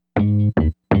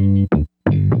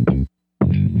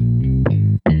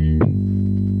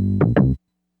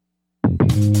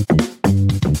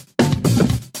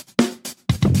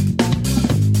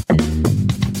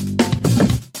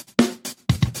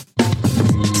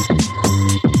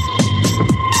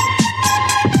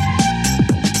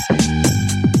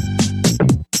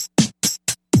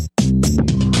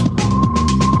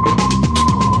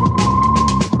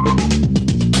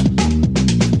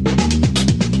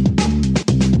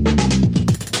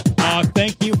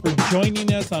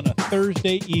On a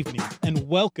Thursday evening, and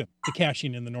welcome to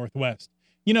Caching in the Northwest.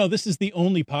 You know, this is the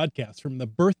only podcast from the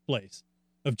birthplace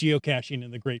of geocaching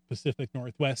in the Great Pacific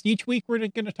Northwest. Each week, we're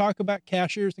going to talk about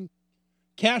cachers and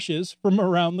caches from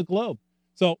around the globe.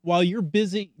 So while you're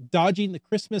busy dodging the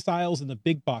Christmas aisles in the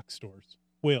big box stores,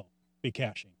 we'll be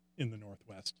caching in the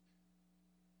Northwest.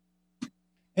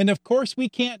 And of course, we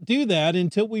can't do that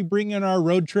until we bring in our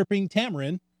road tripping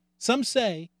Tamarin. Some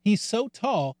say he's so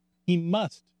tall, he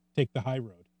must take the high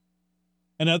road.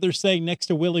 And others say next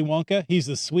to Willy Wonka, he's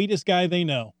the sweetest guy they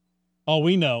know. All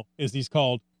we know is he's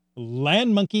called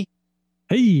Land Monkey.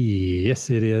 Hey,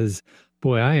 yes, it is.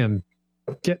 Boy, I am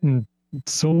getting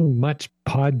so much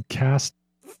podcast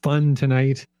fun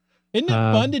tonight. Isn't it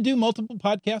fun to do multiple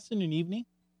podcasts in an evening?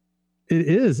 It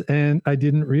is. And I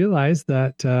didn't realize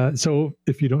that. So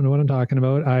if you don't know what I'm talking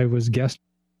about, I was guest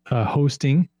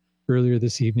hosting earlier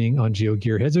this evening on Geo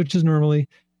Gearheads, which is normally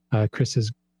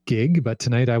Chris's gig, but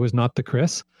tonight I was not the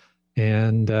Chris,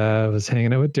 and I was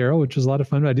hanging out with Daryl, which was a lot of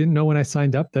fun. But I didn't know when I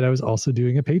signed up that I was also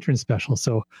doing a patron special.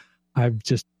 So I've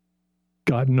just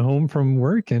gotten home from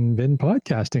work and been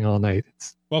podcasting all night.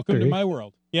 Welcome to my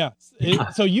world. Yeah.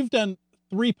 So you've done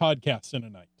 3 podcasts in a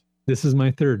night. This is my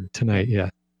 3rd tonight.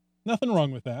 Yeah. Nothing wrong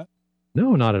with that.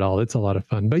 No, not at all. It's a lot of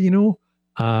fun. But, you know,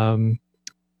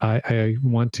 I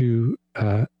want to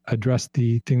address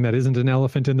the thing that isn't an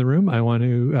elephant in the room. I want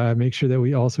to make sure that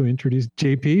we also introduce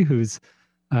JP, who's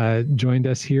joined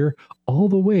us here all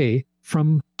the way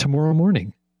from tomorrow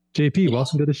morning. JP,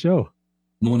 welcome to the show.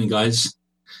 Morning, guys.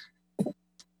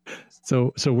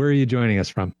 So where are you joining us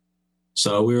from?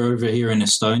 So we're over here in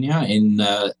Estonia, in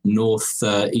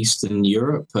northeastern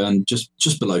Europe, and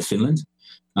just below Finland.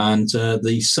 And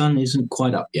the sun isn't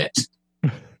quite up yet.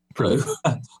 But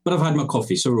I've had my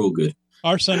coffee, so we're all good.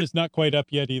 Our sun is not quite up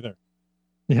yet either.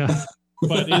 Yeah.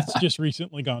 But it's just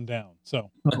recently gone down.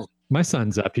 So my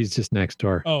son's up. He's just next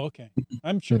door. Oh, okay.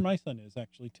 I'm sure my son is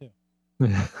actually too.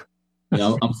 Yeah,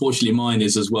 unfortunately mine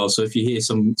is as well. So if you hear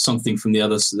something from the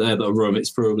other room,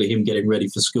 it's probably him getting ready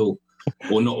for school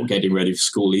or not getting ready for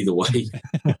school, either way.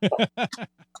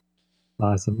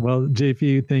 Awesome. Well,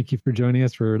 JP, thank you for joining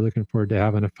us. We're looking forward to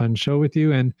having a fun show with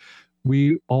you. And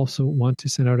we also want to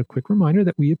send out a quick reminder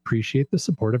that we appreciate the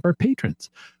support of our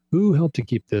patrons who help to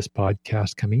keep this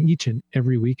podcast coming each and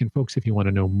every week. And folks, if you want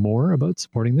to know more about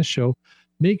supporting the show,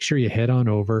 make sure you head on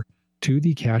over to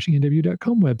the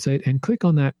cachingnw.com website and click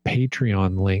on that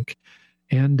Patreon link.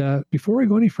 And before I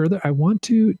go any further, I want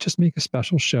to just make a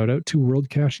special shout out to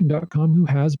worldcaching.com, who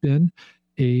has been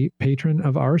a patron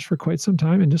of ours for quite some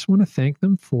time, and just want to thank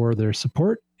them for their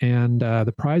support and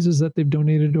the prizes that they've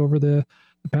donated over the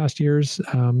past years.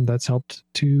 That's helped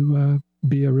to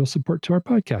be a real support to our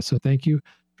podcast. So thank you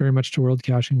very much to World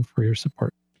Caching for your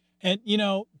support. And, you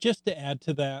know, just to add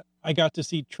to that, I got to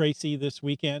see Tracy this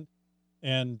weekend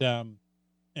and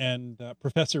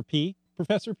Professor K, her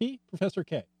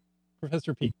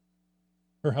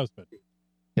husband.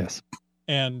 Yes.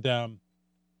 And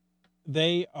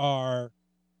they are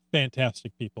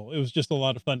fantastic people. It was just a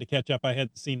lot of fun to catch up. I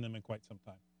hadn't seen them in quite some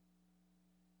time.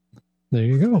 There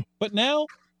you go. But now,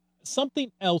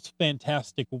 something else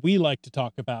fantastic we like to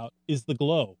talk about is the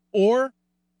glow, or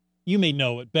you may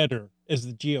know it better as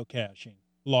the geocaching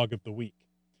log of the week.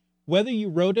 Whether you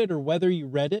wrote it or whether you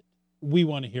read it, we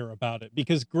want to hear about it,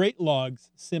 because great logs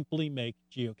simply make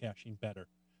geocaching better.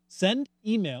 Send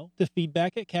email to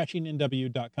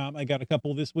feedback@cachingnw.com. I got a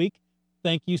couple this week.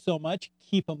 Thank you so much.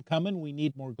 Keep them coming. We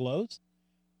need more glows.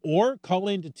 Or call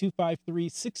in to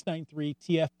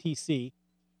 253-693-TFTC.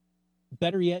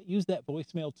 Better yet, use that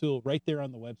voicemail tool right there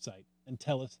on the website and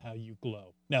tell us how you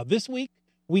glow. Now, this week,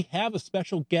 we have a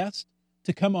special guest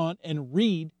to come on and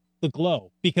read the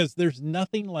glow, because there's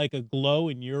nothing like a glow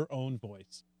in your own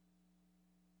voice.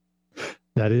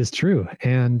 That is true.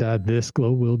 And this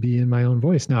glow will be in my own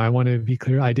voice. Now, I want to be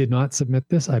clear. I did not submit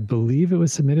this. I believe it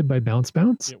was submitted by Bounce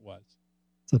Bounce. It was.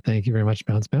 So thank you very much,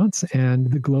 Bounce Bounce. And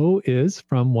the glow is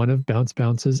from one of Bounce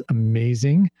Bounce's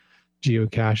amazing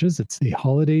geocaches. It's the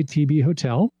Holiday TB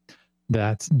Hotel.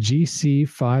 That's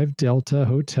GC5 Delta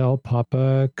Hotel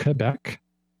Papa Quebec.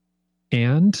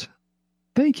 And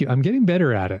thank you. I'm getting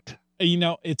better at it.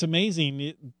 It's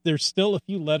amazing. There's still a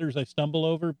few letters I stumble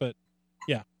over, but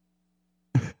yeah.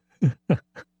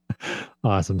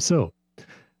 Awesome. So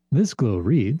this glow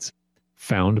reads,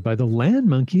 found by the land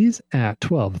monkeys at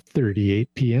 12:38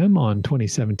 p.m. on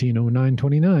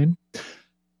 2017-09-29.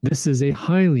 This is a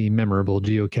highly memorable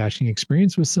geocaching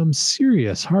experience with some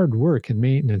serious hard work and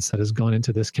maintenance that has gone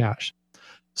into this cache.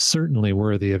 Certainly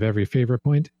worthy of every favorite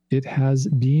point it has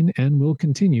been and will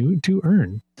continue to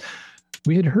earn.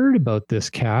 We had heard about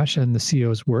this cache and the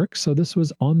CO's work, so this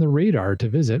was on the radar to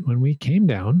visit when we came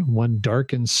down one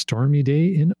dark and stormy day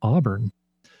in Auburn.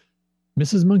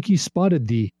 Mrs. Monkey spotted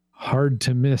the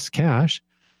hard-to-miss cache,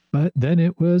 but then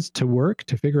it was to work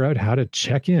to figure out how to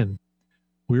check in.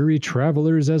 Weary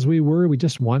travelers as we were, we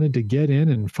just wanted to get in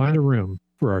and find a room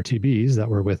for our TBs that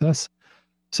were with us.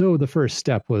 So the first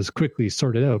step was quickly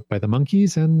sorted out by the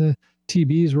monkeys, and the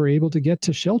TBs were able to get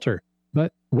to shelter.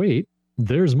 But wait,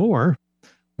 there's more.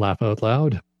 Laugh out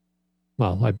loud.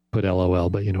 Well, I put LOL,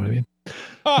 but you know what I mean.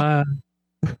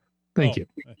 Thank you.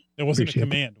 It wasn't Appreciate a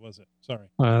command, was it? Sorry.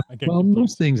 Well,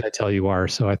 most things I tell you are,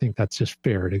 so I think that's just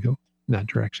fair to go in that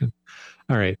direction.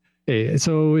 All right. Hey,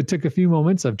 so it took a few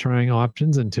moments of trying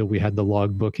options until we had the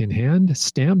logbook in hand,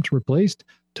 stamped, replaced,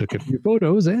 took a few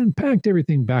photos, and packed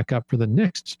everything back up for the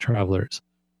next travelers.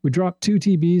 We dropped 2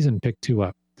 TBs and picked 2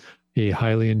 up. A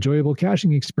highly enjoyable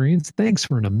caching experience. Thanks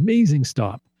for an amazing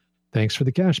stop. Thanks for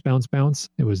the cache bounce.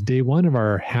 It was day 1 of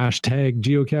our hashtag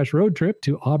geocache road trip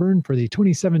to Auburn for the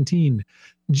 2017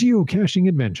 geocaching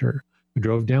adventure. We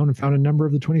drove down and found a number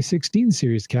of the 2016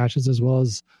 series caches, as well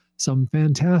as some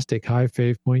fantastic high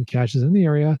fave point caches in the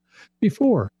area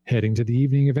before heading to the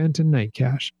evening event and night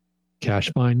cache.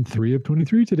 Cache find 3 of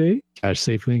 23 today. Cache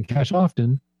safely and cache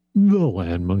often. The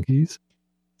land monkeys.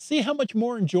 See how much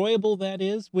more enjoyable that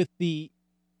is with the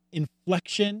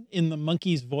inflection in the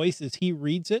monkey's voice as he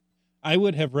reads it. I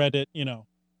would have read it,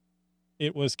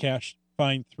 it was cache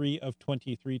find 3 of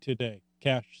 23 today.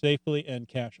 Cache safely and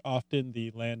cache often,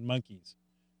 the land monkeys.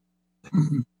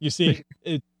 You see,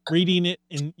 reading it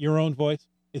in your own voice,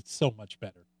 it's so much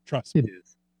better. Trust me.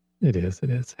 It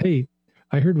is. Hey,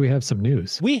 I heard we have some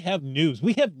news. We have news.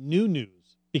 We have new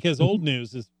news because old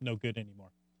news is no good anymore.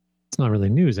 It's not really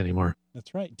news anymore.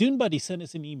 That's right. Dune Buddy sent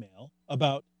us an email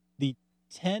about the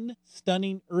 10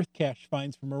 stunning Earth cache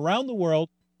finds from around the world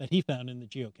that he found in the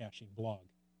geocaching blog.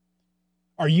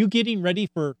 Are you getting ready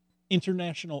for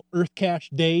International Earth Cache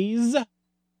Days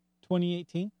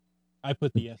 2018? I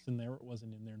put the S in there. It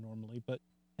wasn't in there normally, but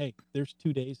hey, there's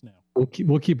 2 days now.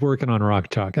 We'll keep working on Rock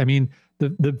Chalk. I mean,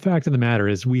 the fact of the matter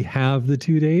is we have the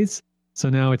 2 days, so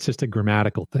now it's just a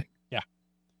grammatical thing. Yeah.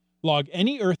 Log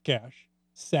any Earth cache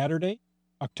Saturday,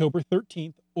 October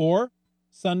 13th, or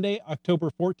Sunday, October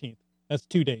 14th. That's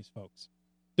 2 days, folks.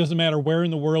 Doesn't matter where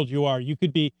in the world you are. You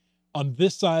could be on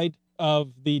this side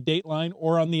of the date line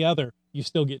or on the other. You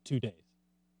still get 2 days.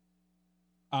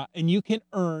 And you can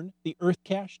earn the Earth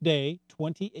Cache Day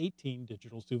 2018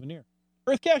 digital souvenir.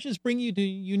 Earth caches bring you to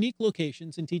unique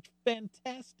locations and teach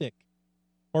fantastic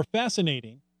or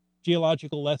fascinating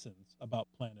geological lessons about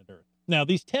planet Earth. Now,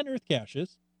 these 10 Earth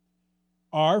caches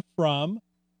are from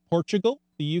Portugal,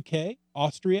 the UK,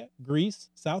 Austria, Greece,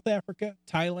 South Africa,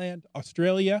 Thailand,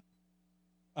 Australia,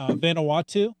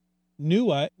 Vanuatu,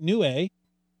 Niue,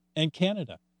 and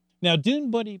Canada. Now,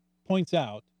 Dune Buddy points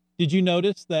out, did you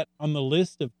notice that on the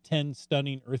list of 10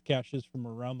 stunning Earth caches from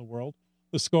around the world,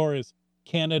 the score is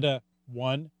Canada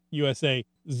 1, USA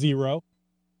 0?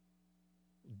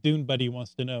 Dune Buddy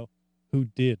wants to know, who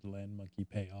did Land Monkey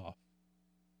pay off?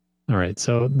 All right.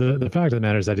 So the fact of the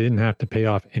matter is I didn't have to pay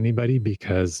off anybody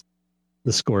because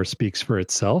the score speaks for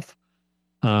itself.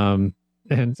 And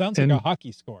sounds like a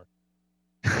hockey score.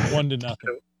 1-0.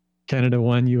 Canada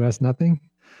 1, US nothing.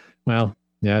 Well,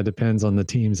 yeah, it depends on the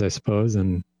teams, I suppose,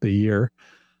 and the year.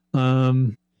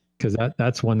 Because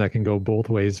that's one that can go both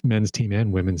ways, men's team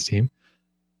and women's team.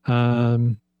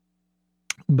 But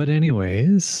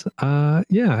anyways,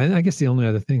 yeah, I guess the only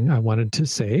other thing I wanted to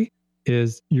say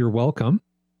is you're welcome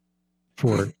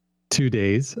for 2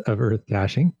 days of Earth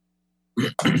caching.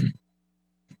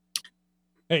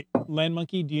 Hey, Land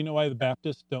Monkey, do you know why the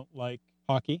Baptists don't like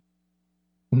hockey?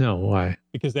 No, why?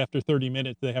 Because after 30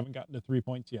 minutes, they haven't gotten to 3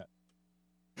 points yet.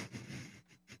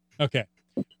 Okay.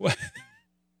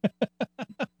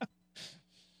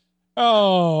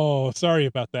 Oh, sorry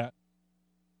about that.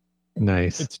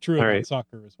 Nice. It's true about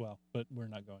soccer as well, but we're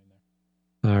not going there.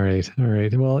 All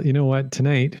right. Well, you know what?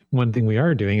 Tonight, one thing we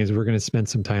are doing is we're going to spend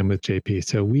some time with JP.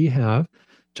 So we have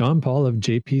John Paul of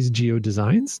JP's Geo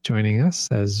Designs joining us,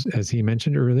 as he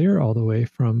mentioned earlier, all the way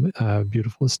from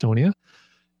beautiful Estonia.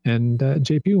 And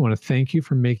JP, we want to thank you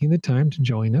for making the time to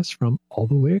join us from all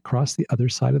the way across the other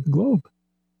side of the globe.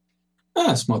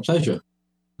 It's my pleasure.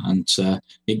 And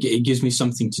it gives me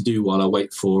something to do while I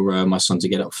wait for my son to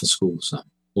get up for school. So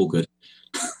all good.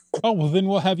 Oh, well, then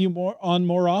we'll have you more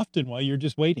often while you're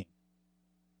just waiting.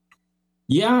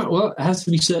 Yeah, well, it has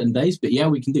to be certain days, but yeah,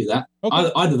 we can do that.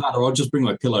 Okay. Either that or I'll just bring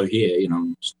my pillow here,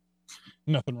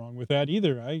 Nothing wrong with that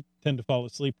either. I tend to fall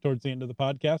asleep towards the end of the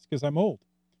podcast because I'm old.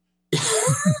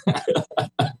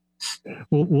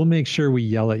 We'll make sure we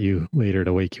yell at you later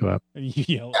to wake you up. You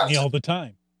yell at me all the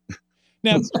time.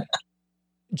 Now,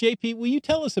 JP, will you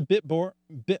tell us a bit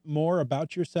more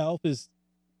about yourself?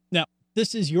 Now,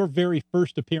 this is your very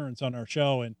first appearance on our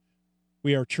show, and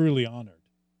we are truly honored.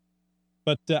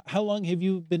 But how long have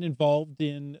you been involved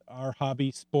in our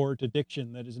hobby, sport,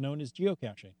 addiction that is known as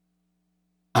geocaching?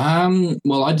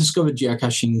 Well, I discovered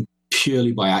geocaching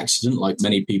purely by accident, like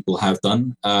many people have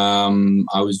done.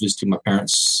 I was visiting my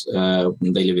parents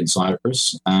when they live in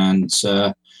Cyprus, and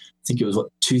I think it was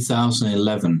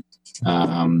 2011,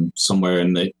 somewhere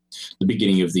in the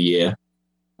beginning of the year.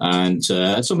 And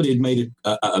somebody had made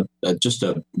just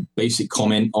a basic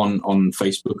comment on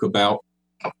Facebook about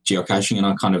geocaching, and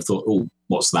I kind of thought, oh,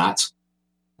 what's that?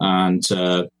 And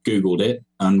Googled it,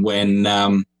 and when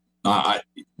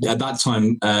at that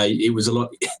time, it was a lot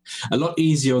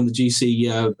easier on the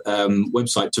GC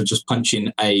website to just punch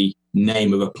in a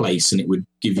name of a place, and it would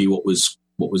give you what was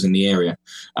in the area.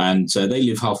 And they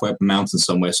live halfway up a mountain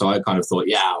somewhere, so I kind of thought,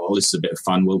 yeah, well, this is a bit of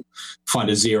fun. We'll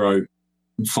find a zero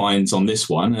finds on this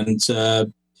one, and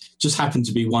just happened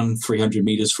to be 300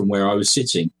 meters from where I was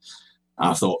sitting.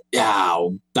 I thought, yeah,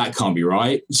 that can't be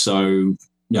right. So,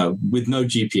 with no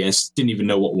GPS, didn't even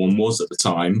know what one was at the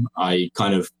time. I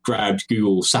kind of grabbed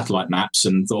Google satellite maps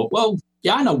and thought, well,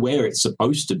 yeah, I know where it's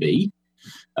supposed to be.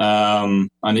 And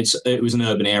it was an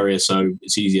urban area, so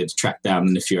it's easier to track down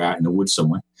than if you're out in the woods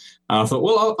somewhere. And I thought,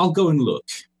 well, I'll go and look.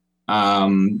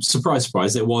 Surprise,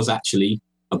 surprise, there was actually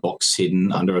a box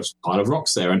hidden under a pile of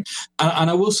rocks there. And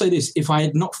I will say this, if I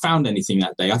had not found anything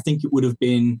that day, I think it would have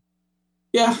been,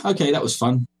 yeah, okay, that was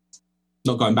fun.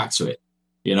 Not going back to it,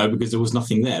 because there was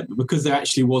nothing there. But because there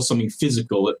actually was something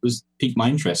physical that piqued my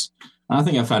interest. And I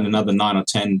think I found another 9 or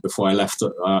 10 before I left,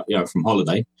 from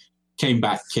holiday. Came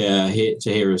back here to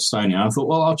Estonia. And I thought,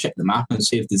 well, I'll check the map and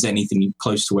see if there's anything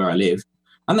close to where I live.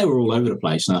 And they were all over the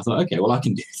place. And I thought, okay, well, I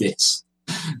can do this.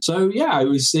 So, yeah,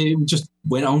 it just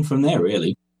went on from there,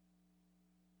 really.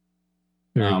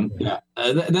 Then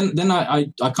I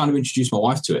kind of introduced my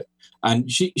wife to it.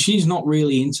 And she's not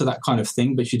really into that kind of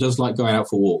thing, but she does like going out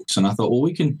for walks. And I thought, well,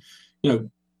 we can, I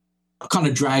kind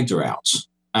of dragged her out.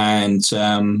 And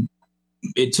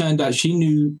it turned out she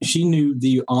knew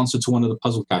the answer to one of the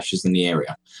puzzle caches in the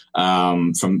area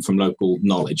from local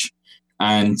knowledge.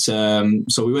 And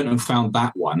so we went and found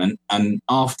that one. And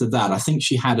after that, I think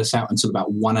she had us out until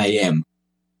about 1 a.m.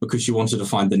 because she wanted to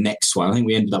find the next one. I think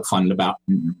we ended up finding about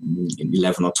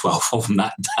 11 or 12 of them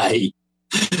that day.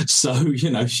 So,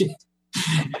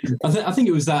 I think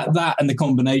it was that and the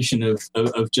combination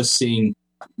of just seeing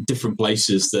different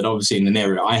places that obviously in an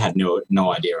area I had no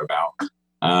idea about,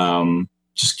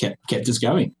 just kept us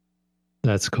going.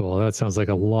 That's cool. That sounds like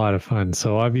a lot of fun.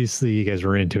 So obviously you guys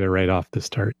were into it right off the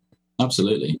start.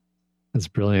 Absolutely. That's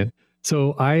brilliant.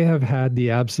 So I have had the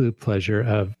absolute pleasure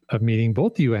of meeting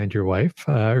both you and your wife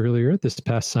earlier this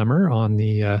past summer on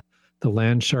the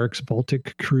Land Sharks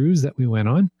Baltic cruise that we went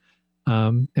on.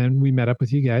 And we met up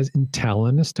with you guys in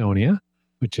Tallinn, Estonia,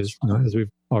 which is, as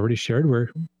we've already shared,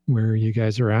 where you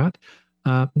guys are at.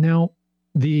 Now,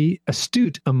 the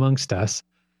astute amongst us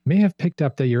may have picked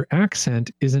up that your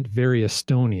accent isn't very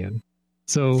Estonian.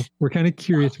 So we're kind of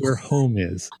curious where home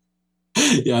is.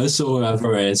 Yeah, I saw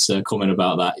Varia's comment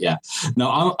about that. Yeah.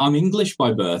 No, I'm English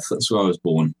by birth. That's where I was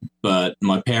born. But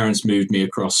my parents moved me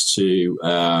across to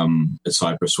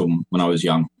Cyprus when I was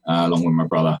young, along with my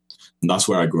brother. And that's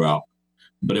where I grew up.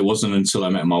 But it wasn't until I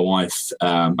met my wife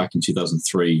back in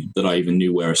 2003 that I even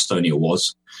knew where Estonia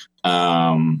was.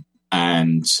 And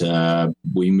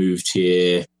we moved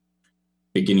here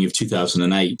beginning of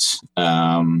 2008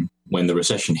 when the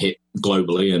recession hit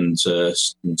globally and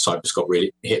Cyprus got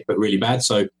really bad.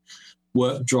 So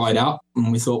work dried up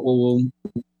and we thought, well, we'll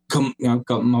come,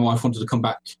 my wife wanted to come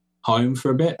back home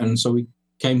for a bit. And so we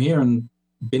came here and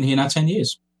been here now 10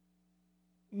 years.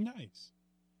 Nice.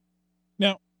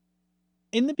 Now,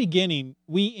 in the beginning,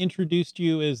 we introduced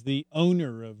you as the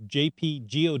owner of JP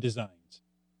Geo Designs.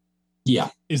 Yeah.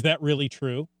 Is that really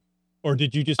true? Or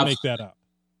did you just make that up?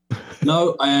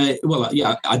 No, I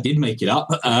did make it up.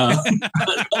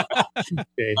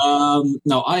 Okay.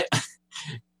 No,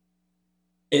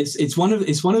 it's one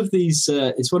of these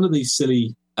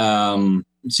silly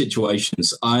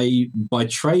situations. By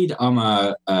trade, I'm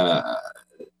a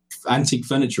antique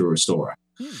furniture restorer,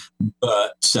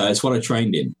 but it's what I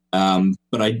trained in.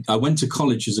 But I went to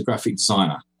college as a graphic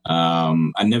designer.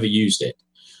 I never used it.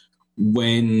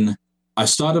 When I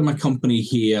started my company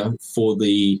here for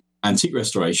the antique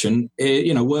restoration,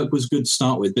 work was good to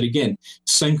start with. But again,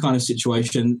 same kind of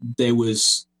situation. There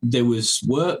was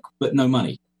work, but no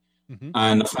money. Mm-hmm.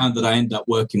 And I found that I ended up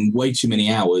working way too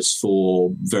many hours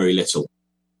for very little.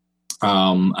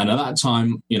 And at that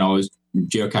time, I was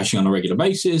geocaching on a regular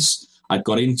basis. I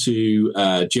got into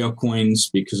geocoins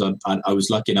because I was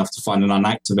lucky enough to find an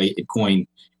unactivated coin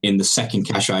in the second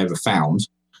cache I ever found.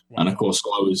 Wow. And of course,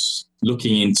 I was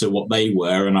looking into what they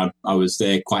were, and I was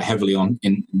there quite heavily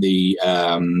in the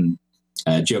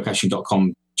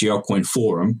geocaching.com GeoCoin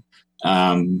forum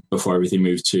before everything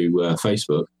moved to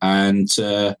Facebook. And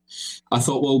I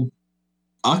thought, well,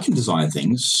 I can design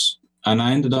things. And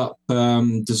I ended up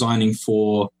designing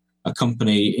for a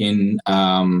company in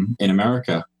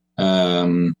America.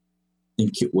 I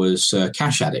think it was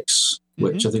Cash Addicts,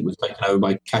 which I think was taken over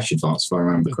by Cash Advance, if I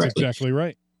remember correctly. That's exactly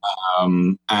right.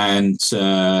 And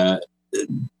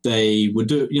they would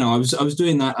do. I was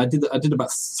doing that. I did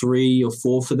about 3 or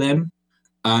 4 for them,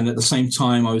 and at the same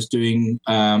time, I was doing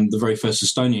the very first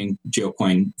Estonian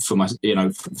geocoin for my,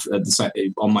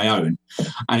 on my own.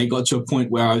 And it got to a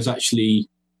point where I was actually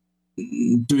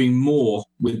doing more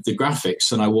with the graphics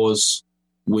than I was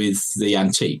with the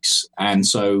antiques. And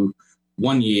so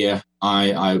one year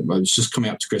I was just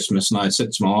coming up to Christmas, and I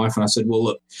said to my wife, and I said, well,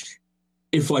 look,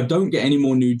 if I don't get any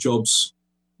more new jobs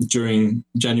during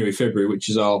January, February, which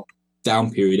is our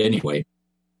down period anyway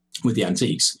with the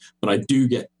antiques, but I do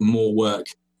get more work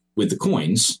with the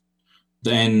coins,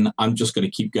 then I'm just going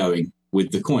to keep going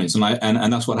with the coins.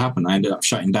 And that's what happened. I ended up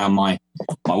shutting down my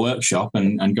workshop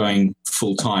and going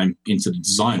full time into the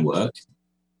design work.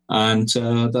 And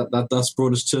that's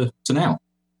brought us to now.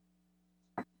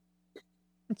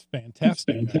 That's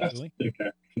fantastic. Actually.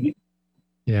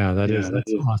 Yeah,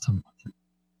 that's awesome.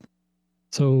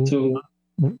 So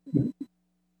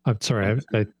I'm sorry,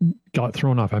 I got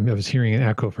thrown off. I was hearing an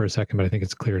echo for a second, but I think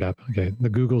it's cleared up. Okay, the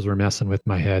Googles were messing with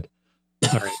my head.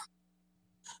 All right.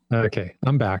 Okay,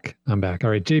 I'm back. All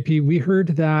right, JP, we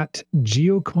heard that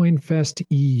GeocoinFest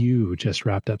EU just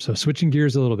wrapped up. So switching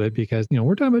gears a little bit, because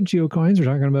we're talking about geocoins, we're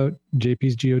talking about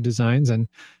JP's geo designs, and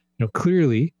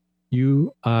clearly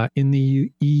you in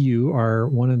the EU are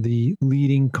one of the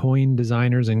leading coin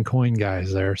designers and coin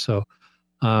guys there. So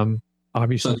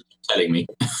obviously, telling me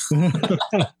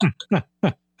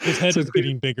his head is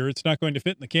getting bigger. It's not going to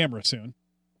fit in the camera soon.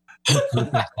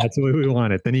 That's the way we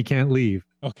want it. Then he can't leave.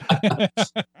 Okay.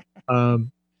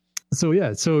 So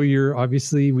you're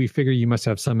obviously, we figure you must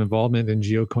have some involvement in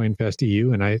GeocoinFest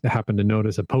EU, and I happen to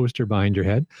notice a poster behind your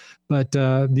head. But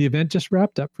the event just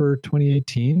wrapped up for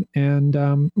 2018, and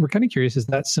we're kind of curious, is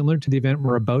that similar to the event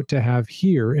we're about to have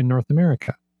here in North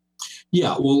America?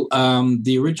 Yeah, well,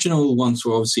 the original ones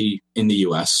were obviously in the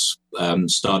US,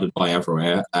 started by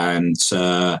Everywhere, and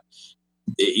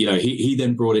he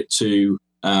then brought it to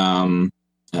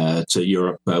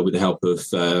Europe with the help of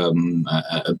a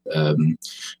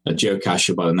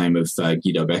geocacher by the name of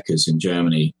Guido Beckers in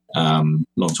Germany, Long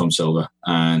Tom Silver,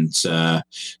 and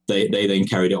they then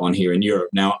carried it on here in Europe.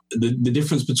 Now, the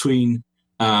difference between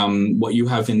what you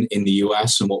have in the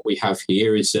US and what we have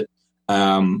here is that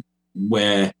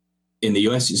where in the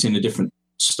US it's in a different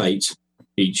state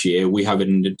each year, we have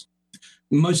it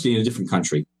mostly in a different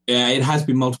country. It has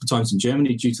been multiple times in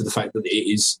Germany due to the fact that it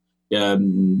is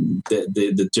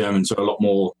the Germans are a lot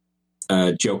more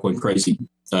geocoin crazy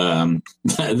than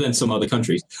some other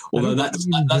countries. Although that's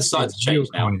starting to change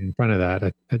now. In front of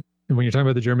that, when you're talking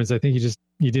about the Germans, I think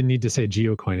you didn't need to say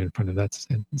geocoin in front of that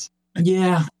sentence.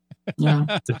 Yeah.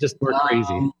 It's just more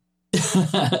crazy.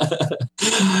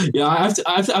 Yeah,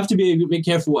 I have to be a bit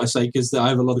careful what I say, because I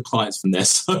have a lot of clients from there.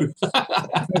 So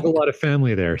I have a lot of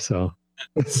family there, so.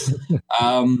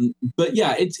 But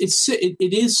yeah, it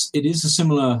is a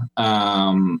similar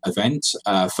event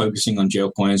focusing on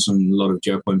geocoins and a lot of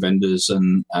geocoin vendors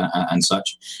and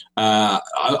such. I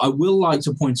will like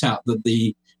to point out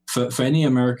that for any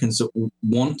Americans that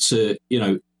want to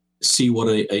see what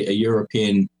a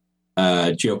European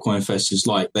GeoCoin Fest is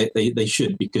like, they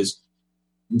should, because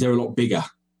they're a lot bigger.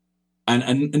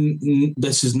 And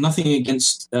this is nothing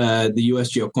against the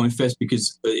US GeoCoin Fest,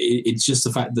 because it's just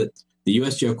the fact that the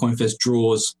US GeoCoin Fest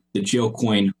draws the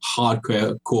geocoin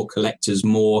hardcore collectors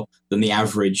more than the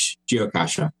average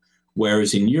geocacher,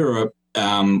 whereas in Europe,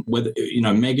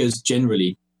 megas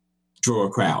generally draw a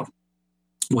crowd.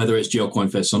 whether it's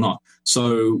GeocoinFest or not.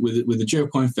 So with the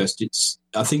GeocoinFest,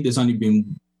 I think there's only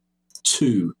been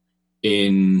 2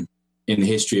 in the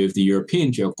history of the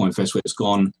European GeocoinFest where it's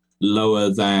gone lower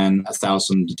than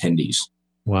 1,000 attendees.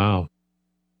 Wow.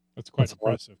 That's quite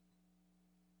impressive.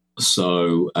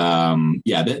 So,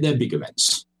 they're big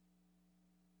events.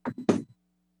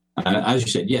 As you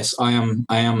said, yes, I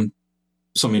am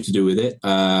something to do with it.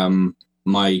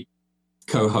 My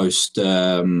co-host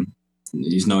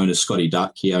is known as Scotty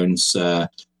Duck. He owns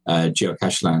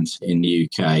Geocachland in the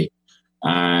UK.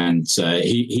 And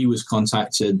he was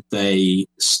contacted. They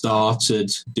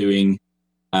started doing.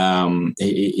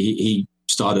 He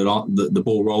started on the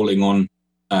ball rolling on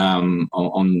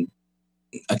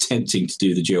attempting to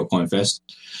do the GeocoinFest.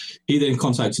 He then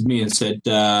contacted me and said,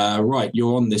 "Right,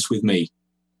 you're on this with me."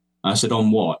 I said, "On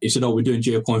what?" He said, "Oh, we're doing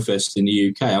GeocoinFest in the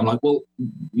UK." I'm like, "Well,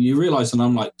 you realise that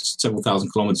I'm like several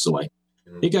thousand kilometres away."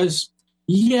 He goes,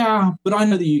 "Yeah, but I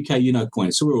know the UK, you know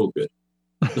coins, so we're all good."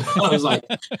 I was like,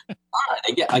 all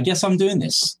right, I guess I'm doing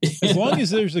this. As long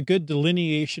as there's a good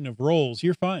delineation of roles,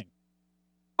 you're fine.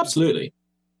 Absolutely.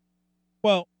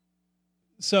 Well,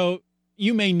 so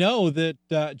you may know that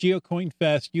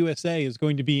GeocoinFest USA is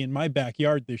going to be in my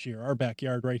backyard this year, our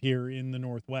backyard right here in the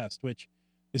Northwest, which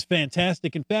is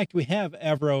fantastic. In fact, we have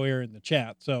Avro here in the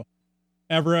chat. So,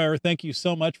 Avro, thank you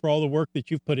so much for all the work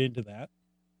that you've put into that.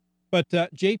 But,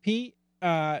 JP,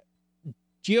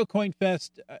 GeocoinFest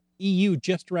EU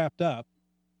just wrapped up.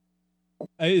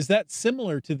 Is that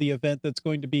similar to the event that's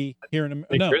going to be here in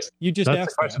America? No, Chris, you just that's asked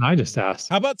the question that. I just asked.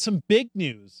 How about some big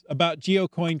news about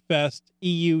GeocoinFest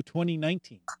EU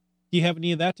 2019? Do you have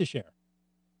any of that to share?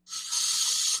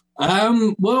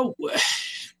 Well,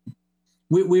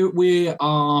 we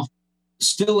are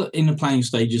still in the planning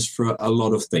stages for a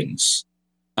lot of things.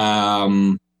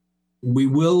 We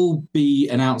will be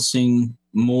announcing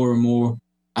more and more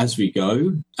as we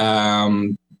go.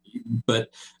 But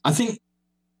I think,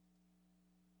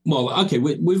 well, okay,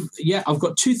 I've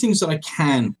got 2 things that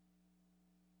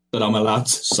I'm allowed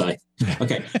to say.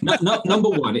 Okay, number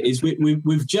one is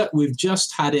we've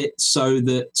just had it so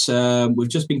that we've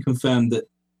just been confirmed that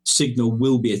Signal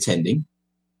will be attending.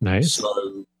 Nice.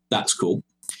 So that's cool.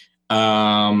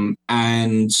 And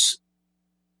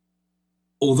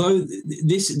although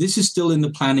this is still in the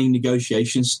planning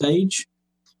negotiation stage,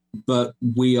 but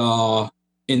we are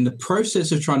in the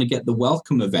process of trying to get the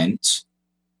welcome event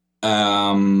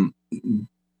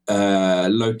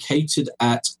located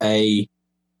at a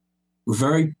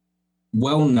very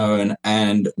well-known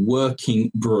and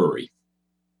working brewery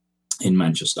in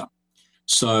Manchester.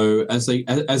 So as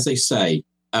they say,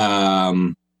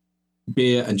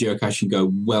 beer and geocaching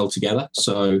go well together.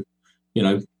 So,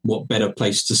 what better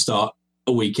place to start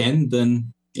a weekend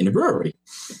than in a brewery?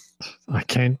 I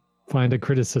can't find a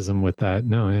criticism with that.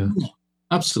 No, yeah.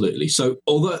 Absolutely. So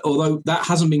although that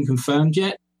hasn't been confirmed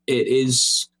yet, it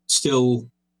is still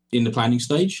in the planning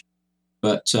stage.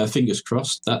 But fingers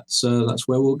crossed, that's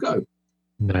where we'll go.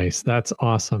 Nice. That's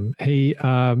awesome. Hey,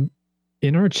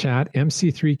 in our chat,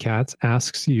 MC3 Cats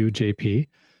asks you, JP,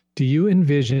 do you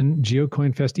envision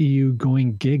GeocoinFest EU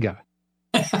going giga?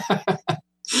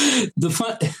 The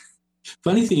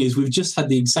funny thing is, we've just had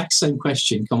the exact same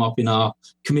question come up in our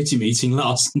committee meeting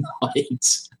last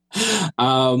night.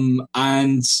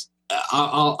 And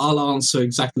I'll answer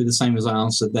exactly the same as I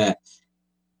answered there.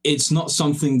 It's not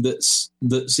something that's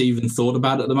even thought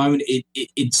about at the moment.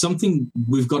 It's something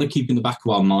we've got to keep in the back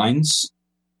of our minds,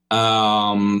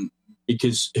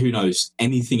 because who knows,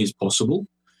 anything is possible.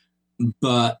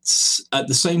 But at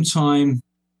the same time,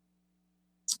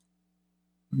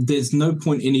 there's no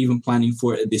point in even planning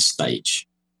for it at this stage.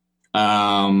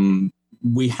 The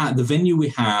venue we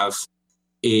have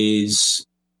is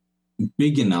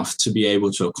big enough to be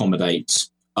able to accommodate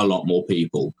a lot more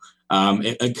people.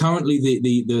 Currently,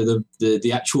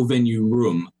 the actual venue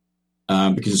room,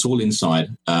 because it's all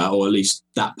inside, or at least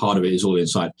that part of it is all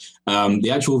inside.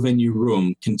 The actual venue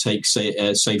room can take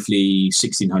safely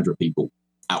 1,600 people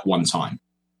at one time.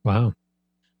 Wow.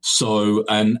 So,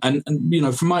 and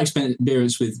from my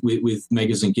experience with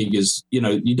megas and gigas,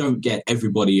 you don't get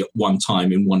everybody at one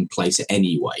time in one place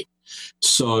anyway.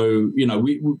 So,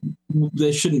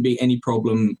 there shouldn't be any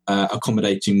problem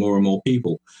accommodating more and more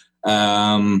people.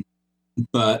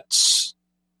 But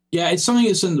yeah, it's something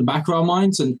that's in the back of our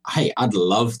minds. And hey, I'd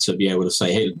love to be able to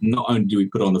say, hey, not only do we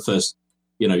put on the first,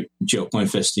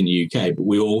 GeocoinFest in the UK, but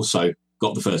we also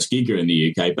got the first Giga in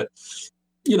the UK. But,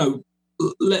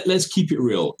 let's keep it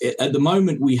real. At the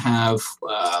moment, we have,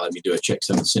 let me do a check,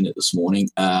 7 Synod this morning.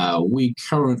 We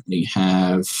currently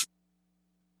have,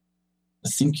 I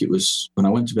think it was, when I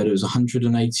went to bed, it was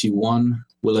 181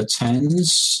 will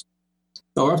attends.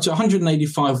 We're up to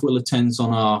 185 will attends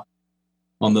on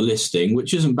the listing,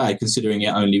 which isn't bad considering it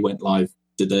only went live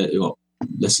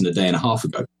less than a day and a half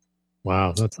ago.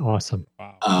 Wow, that's awesome.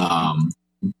 Wow.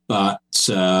 But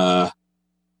I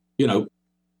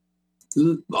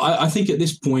think at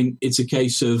this point it's a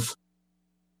case of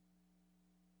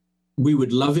we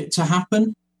would love it to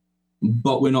happen,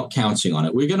 but we're not counting on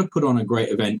it. We're going to put on a great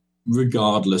event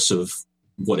regardless of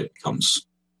what it becomes.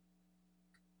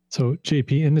 So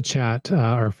JP, in the chat,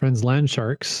 our friends Land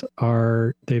Sharks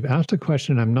they've asked a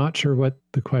question. I'm not sure what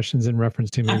the question's in reference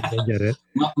to. Maybe they get it.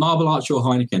 Marble Arch or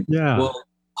Heineken? Yeah. Well,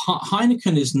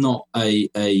 Heineken is not a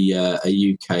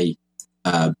UK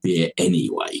beer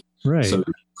anyway. Right. So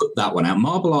put that one out.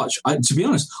 Marble Arch, to be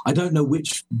honest, I don't know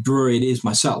which brewery it is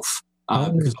myself.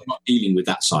 Because I'm not dealing with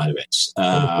that side of it.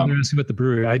 I'm asking about the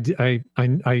brewery. I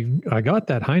got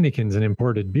that Heineken's an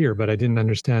imported beer, but I didn't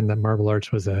understand that Marble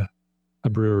Arch was a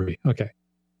brewery. Okay.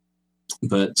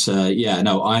 But I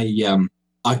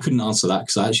couldn't answer that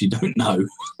because I actually don't know.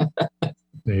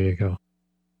 There you go.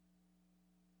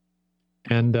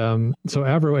 And so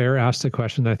Avro Air asked a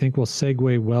question that I think will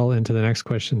segue well into the next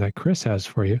question that Chris has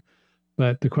for you.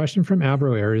 But the question from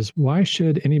Avro Air is, why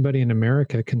should anybody in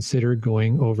America consider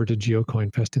going over to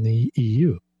GeocoinFest in the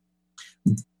EU?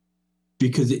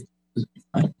 Because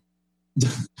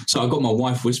so I've got my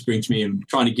wife whispering to me and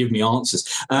trying to give me answers.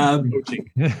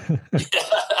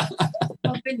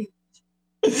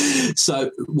 So,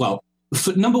 well,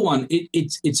 for number one,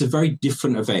 it's a very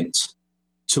different event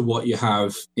to what you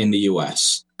have in the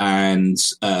US, and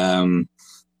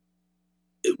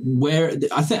where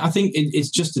I think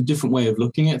it's just a different way of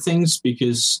looking at things,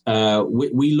 because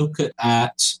we look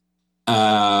at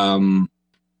trying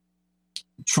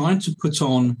to put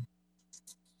on,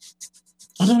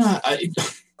 I don't know,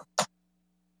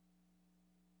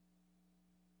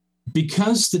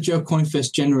 because the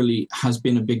GeocoinFest generally has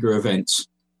been a bigger event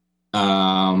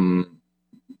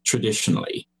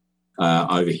traditionally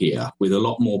over here with a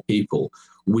lot more people.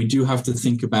 We do have to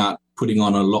think about putting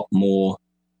on a lot more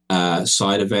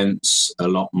side events, a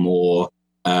lot more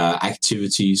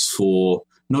activities for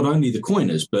not only the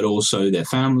coiners, but also their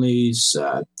families,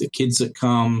 the kids that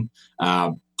come,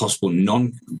 possible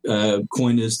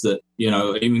non-coiners that,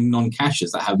 even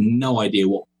non-cashers that have no idea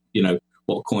what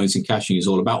coins and caching is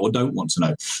all about or don't want to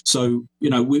know. So,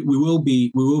 we will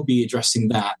be addressing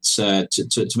that to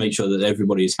make sure that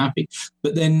everybody is happy.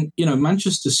 But then,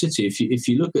 Manchester City, if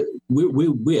you look at,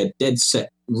 we're dead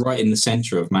set right in the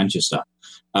centre of Manchester.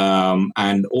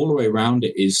 And all the way around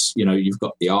it is, you've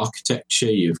got the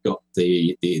architecture, you've got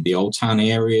the old town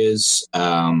areas.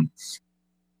 It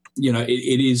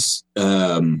is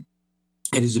a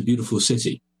beautiful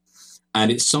city, and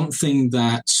it's something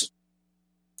that,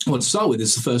 well, to start with,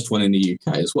 it's the first one in the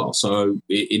UK as well. So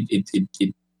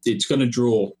it's going to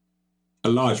draw a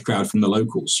large crowd from the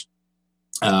locals.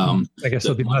 I guess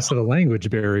there'll be less of a language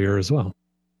barrier as well.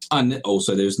 And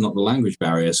also, there's not the language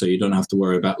barrier, so you don't have to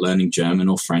worry about learning German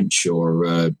or French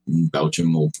or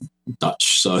Belgium or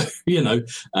Dutch. So,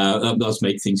 that does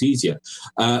make things easier.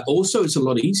 Also, it's a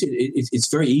lot easier. It's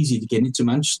very easy to get into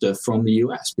Manchester from the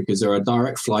US because there are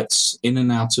direct flights in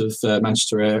and out of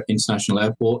Manchester International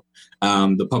Airport.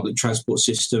 The public transport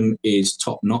system is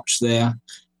top-notch there.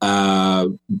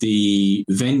 The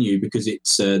venue, because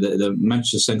it's the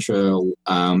Manchester Central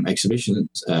Exhibition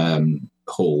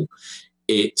Hall,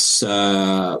 it's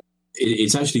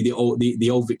actually the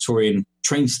old Victorian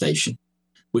train station,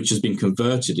 which has been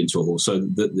converted into a hall. So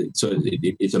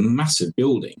it's a massive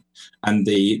building, and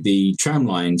the tram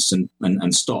lines and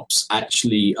stops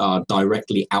actually are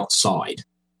directly outside.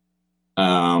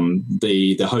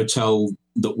 The hotel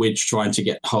that we're trying to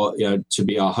get to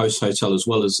be our host hotel, as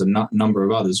well as a number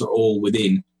of others, are all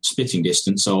within spitting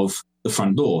distance of the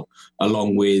front door,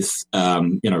 along with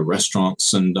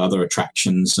restaurants and other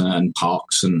attractions and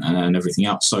parks and everything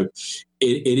else. So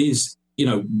it is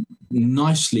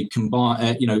nicely combined.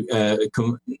 I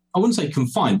wouldn't say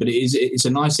confined, but it's a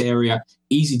nice area,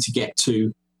 easy to get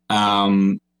to.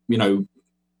 And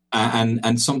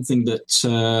something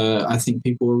that I think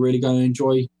people are really going to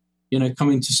enjoy,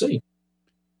 coming to see.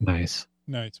 Nice.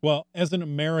 Well, as an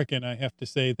American, I have to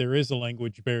say there is a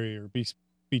language barrier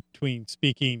between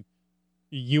speaking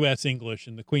U.S. English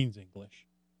and the Queen's English,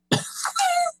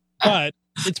 but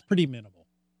it's pretty minimal.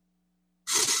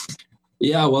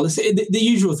 Yeah, well, it's the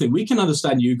usual thing. We can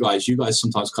understand you guys. You guys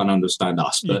sometimes can't understand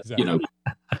us, but exactly.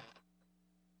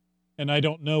 And I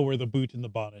don't know where the boot in the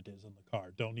bonnet is in the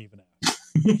car. Don't even ask.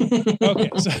 Okay,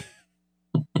 so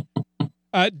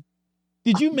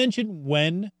did you mention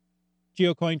when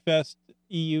GeocoinFest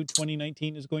EU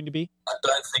 2019 is going to be? I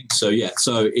don't think so yet.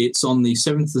 So it's on the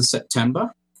 7th of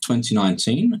September,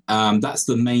 2019. That's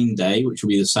the main day, which will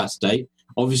be the Saturday.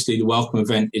 Obviously, the welcome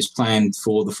event is planned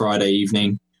for the Friday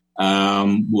evening.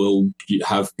 We'll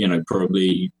have,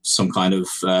 probably some kind of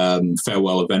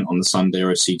farewell event on the Sunday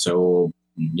or a CETA or,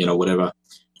 whatever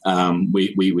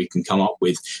we can come up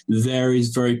with. There is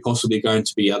very possibly going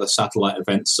to be other satellite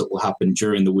events that will happen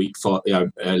during the week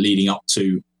leading up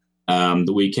to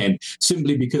the weekend,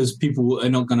 simply because people are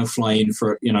not going to fly in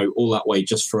for, all that way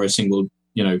just for a single,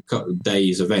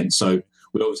 day's event. So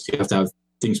we obviously have to have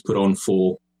things put on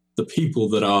for the people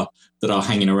that are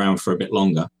hanging around for a bit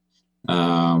longer.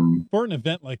 For an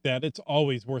event like that, it's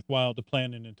always worthwhile to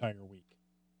plan an entire week.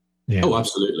 Yeah. Oh,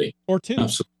 absolutely. Or 2.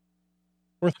 Absolutely.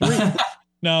 Or 3.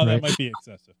 No, that Right. might be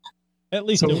excessive. At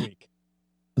least a week.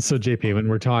 So JP, when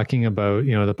we're talking about,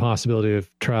 the possibility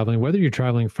of traveling, whether you're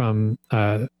traveling from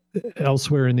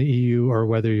elsewhere in the EU or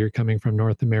whether you're coming from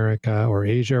North America or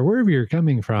Asia or wherever you're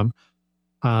coming from,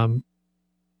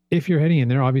 if you're heading in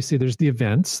there, obviously there's the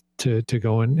events to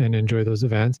go and enjoy those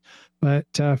events. But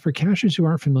for cachers who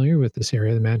aren't familiar with this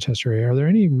area, the Manchester area, are there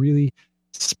any really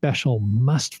special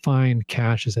must-find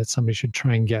caches that somebody should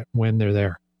try and get when they're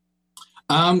there?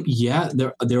 Yeah,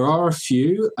 there are a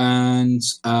few, and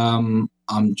I'm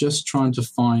just trying to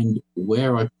find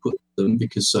where I put them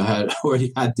because I had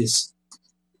already had this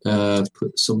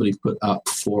somebody put up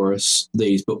for us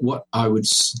these. But what I would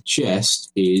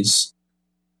suggest is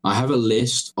I have a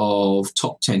list of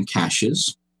top 10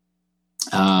 caches.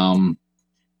 So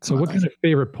what kind of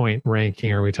favorite point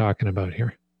ranking are we talking about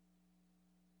here?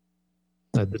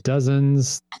 The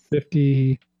dozens,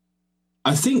 50?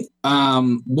 I think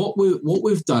what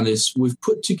we've done is we've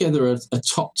put together a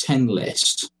top 10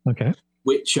 list, Okay.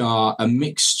 which are a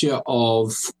mixture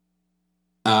of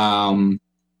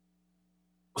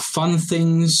fun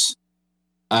things,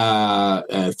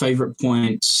 favorite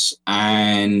points,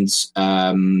 and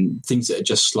things that are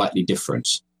just slightly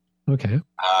different. Okay.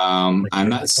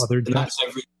 And that's every.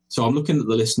 So I'm looking at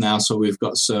the list now. So we've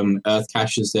got some Earth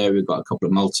caches there. We've got a couple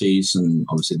of multis and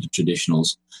obviously the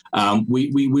traditionals.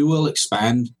 We will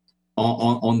expand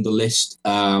on the list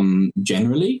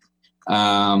generally,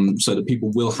 so that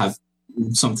people will have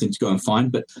something to go and find.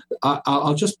 But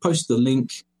I'll just post the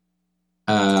link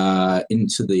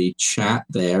into the chat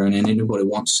there, and then anybody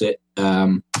wants it.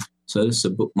 So this is a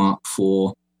bookmark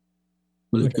for.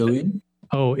 Will it go in?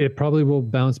 Oh, it probably will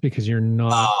bounce because you're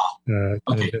not an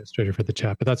okay. administrator for the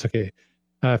chat, but that's okay.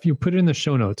 If you put it in the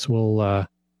show notes, we'll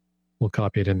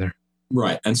copy it in there.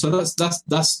 Right, and so that's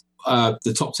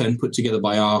the top 10 put together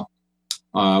by our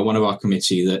one of our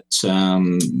committee that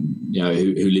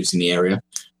who lives in the area.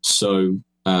 So,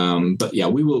 but yeah,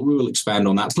 we will expand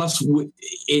on that. Plus,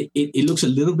 it looks a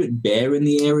little bit bare in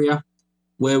the area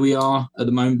where we are at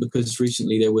the moment because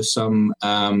recently there were some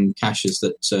caches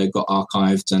that got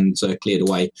archived and cleared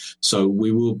away. So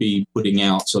we will be putting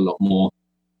out a lot more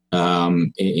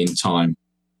in time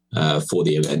for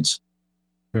the event.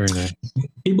 Very nice.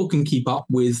 People can keep up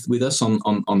with us on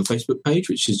the Facebook page,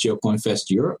 which is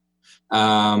GeocoinFest Europe.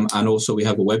 And also we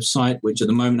have a website, which at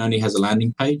the moment only has a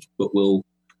landing page, but will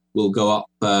go up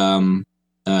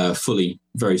fully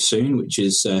very soon, which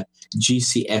is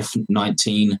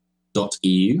GCF19.eu.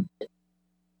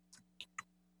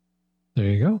 There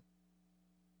you go.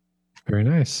 Very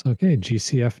nice. Okay,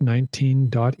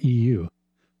 GCF19.eu.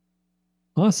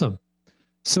 Awesome.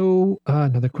 So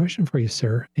another question for you,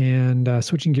 sir. And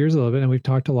switching gears a little bit, and we've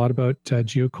talked a lot about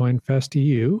GeocoinFest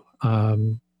EU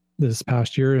this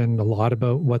past year and a lot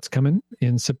about what's coming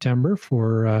in September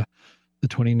for the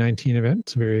 2019 event.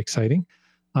 It's very exciting.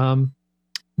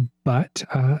 But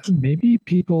maybe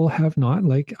people have not,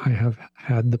 like I have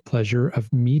had the pleasure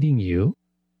of meeting you,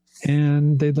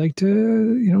 and they'd like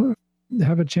to,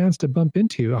 have a chance to bump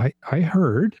into you. I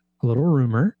heard a little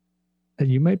rumor that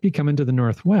you might be coming to the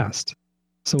NorthWest.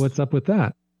 So what's up with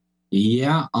that?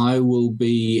 Yeah, I will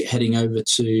be heading over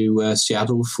to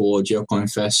Seattle for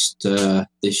GeocoinFest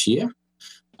this year.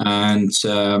 And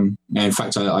in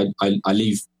fact, I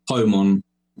leave home on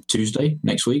Tuesday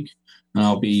next week, and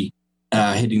I'll be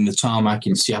hitting the tarmac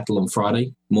in Seattle on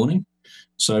Friday morning.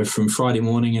 So from Friday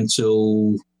morning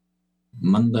until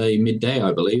Monday midday,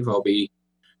 I believe, I'll be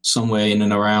somewhere in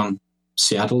and around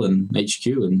Seattle and HQ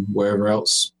and wherever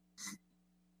else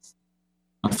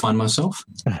I find myself.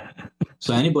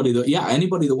 So anybody that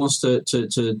wants to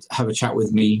have a chat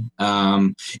with me,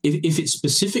 if it's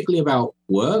specifically about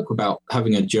work, about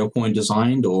having a geocoin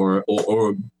designed, or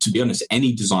to be honest,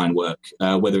 any design work,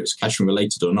 whether it's caching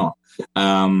related or not,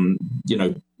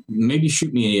 maybe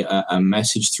shoot me a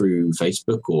message through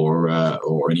Facebook or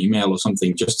an email or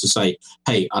something, just to say,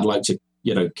 hey, I'd like to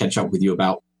catch up with you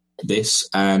about this,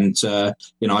 and I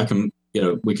can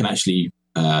we can actually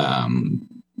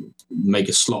make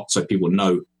a slot so people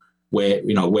know where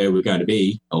we're going to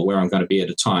be, or where I'm going to be at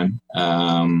a time.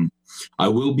 I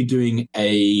will be doing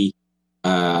a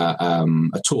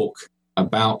talk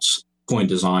about coin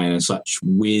design and such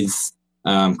with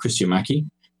Christian Mackey.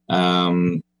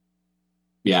 Alvarez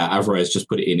just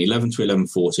put it in 11 to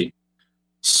 11:40.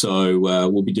 So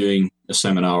we'll be doing a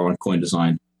seminar on coin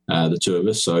design, the two of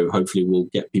us. So hopefully we'll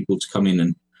get people to come in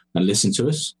and listen to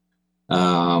us.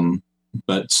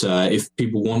 But if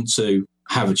people want to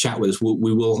have a chat with us,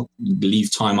 we will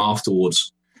leave time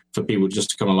afterwards for people just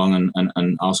to come along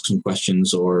and ask some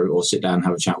questions or sit down and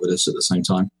have a chat with us at the same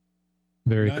time.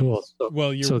 Very nice. Cool.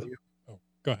 Well,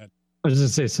 go ahead. I was going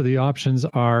to say, so the options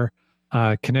are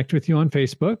connect with you on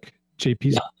Facebook,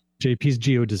 JP's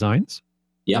Geo Designs.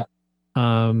 Yeah.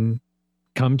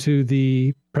 Come to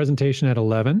the presentation at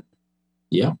 11.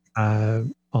 Yeah.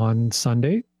 On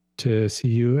Sunday to see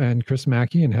you and Chris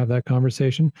Mackey and have that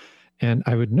conversation. And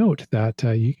I would note that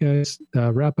you guys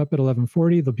wrap up at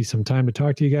 11:40. There'll be some time to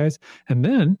talk to you guys. And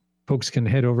then folks can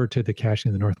head over to the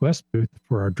Caching the NorthWest booth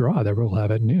for our draw that we'll have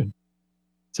at noon.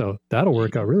 So that'll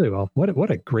work out really well.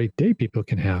 What a great day people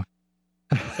can have.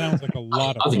 Sounds like a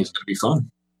lot of fun. I think it's going to be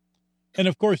fun. And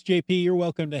of course, JP, you're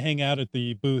welcome to hang out at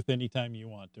the booth anytime you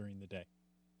want during the day.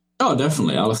 Oh,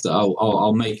 definitely.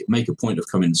 I'll make a point of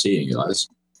coming and seeing you guys.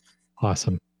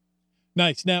 Awesome.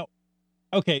 Nice. Now,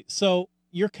 okay, so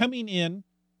you're coming in,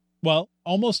 well,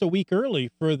 almost a week early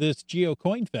for this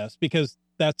GeocoinFest, because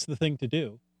that's the thing to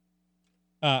do.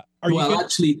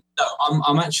 Actually,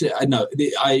 no.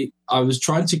 I was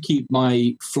trying to keep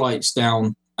my flights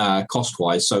down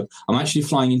cost-wise, so I'm actually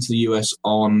flying into the US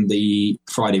on the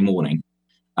Friday morning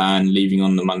and leaving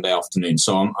on the Monday afternoon.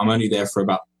 So I'm only there for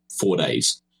about 4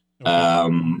 days.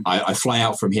 Okay. I fly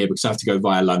out from here because I have to go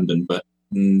via London, but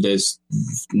there's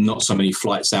not so many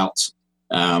flights out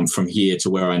from here to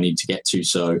where I need to get to.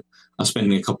 So I'm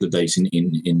spending a couple of days in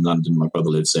London. My brother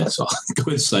lives there, so I'll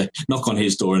go and knock on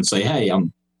his door and say, hey,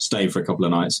 I'm staying for a couple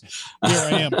of nights. Here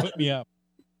I am. Put me up.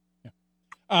 Yeah.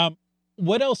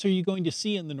 What else are you going to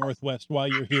see in the Northwest while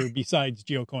you're here besides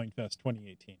GeocoinFest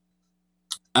 2018?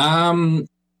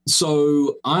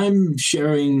 So I'm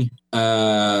sharing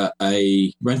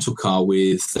a rental car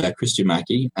with Christian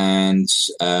Mackey, and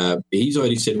he's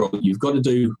already said, Robert, you've got to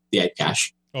do the 8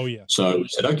 cache. Oh, yeah. So we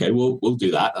said, okay, we'll do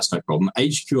that. That's no problem.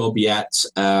 HQ I'll be at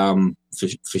for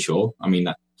sure. I mean,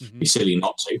 that'd be silly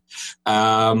not to.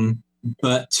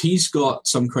 But he's got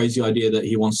some crazy idea that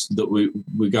he wants that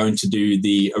we're going to do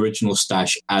the original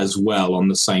stash as well on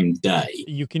the same day.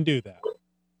 You can do that.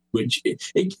 Which,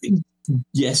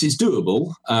 yes, it's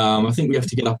doable. I think we have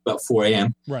to get up about 4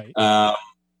 a.m. Right. There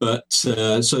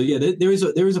is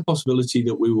a possibility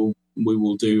that we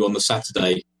will do on the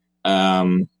Saturday.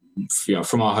 From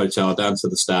our hotel down to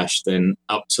the stash, then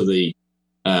up to the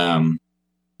 8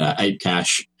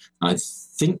 cache. I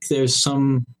think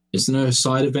isn't there a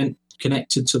side event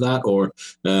connected to that, or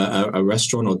a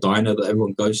restaurant or diner that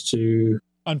everyone goes to?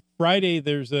 On Friday,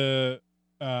 there's an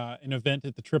event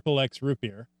at the Triple X Root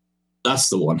Beer. That's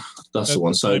the one. That's the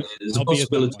one. So there's a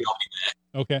possibility I'll be there.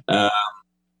 Okay.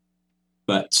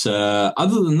 But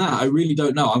other than that, I really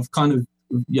don't know. I've kind of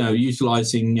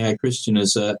utilizing Christian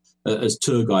as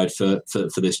tour guide for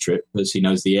this trip, as he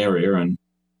knows the area, and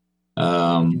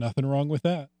nothing wrong with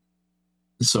that.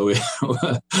 So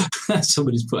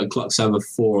somebody's put a clock over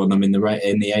 4 on them in the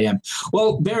AM.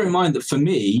 Well, bear in mind that for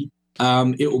me,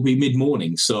 it will be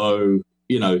mid-morning, so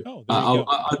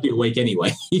I'd be awake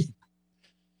anyway.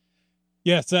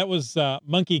 Yes, that was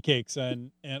Monkey Cakes, and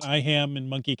IHAM and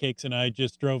Monkey Cakes and I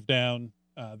just drove down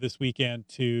this weekend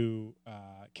to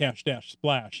Cash Dash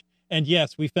Splash. And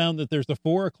yes, we found that there's a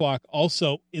 4 o'clock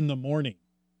also in the morning.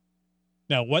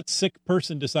 Now, what sick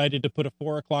person decided to put a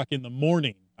 4 o'clock in the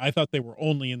morning? I thought they were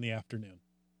only in the afternoon.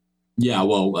 Yeah,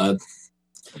 well,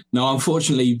 no,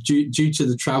 unfortunately, due to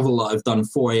the travel that I've done,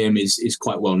 4 a.m. is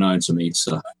quite well known to me.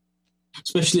 So,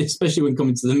 especially when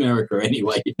coming to America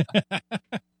anyway.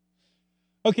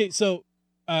 Okay, so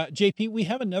JP, we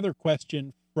have another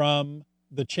question from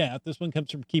the chat. This one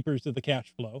comes from Keepers of the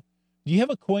Cash Flow. Do you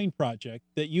have a coin project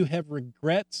that you have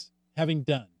regrets having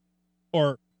done,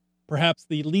 or perhaps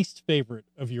the least favorite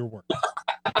of your work?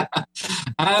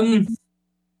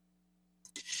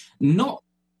 Not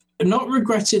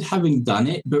regretted having done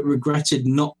it, but regretted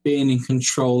not being in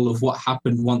control of what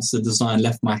happened once the design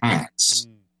left my hands.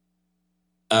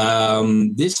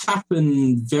 This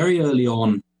happened very early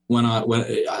on when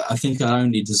I think I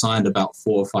only designed about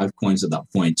 4 or 5 coins at that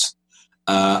point,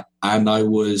 and I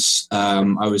was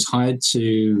hired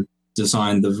to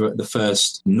design the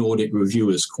first Nordic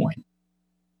Reviewers coin.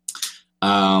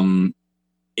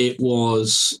 It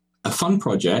was a fun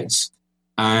project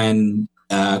and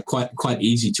quite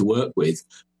easy to work with,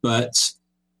 but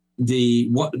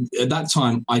at that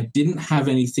time I didn't have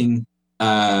anything.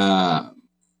 I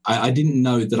didn't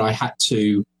know that I had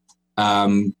to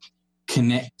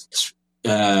connect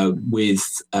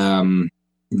with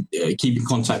keep in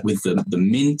contact with the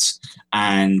mint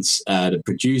and the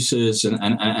producers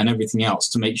and everything else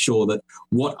to make sure that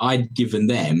what I'd given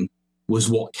them was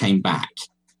what came back.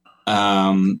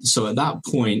 So at that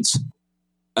point,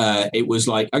 it was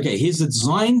like, okay, here's the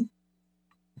design,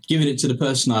 giving it to the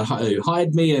person who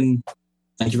hired me, and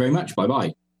thank you very much,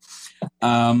 bye-bye.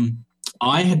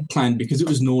 I had planned, because it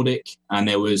was Nordic and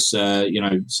there was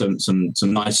some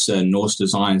nice Norse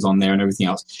designs on there and everything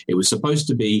else. It was supposed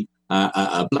to be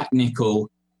a black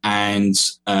nickel and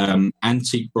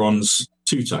antique bronze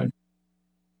two-tone.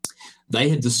 They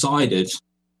had decided,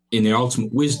 in their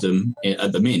ultimate wisdom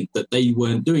at the mint, that they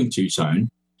weren't doing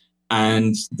two-tone,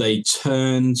 and they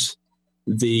turned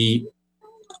the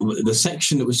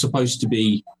section that was supposed to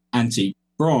be antique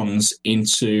bronze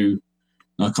into,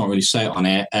 I can't really say it on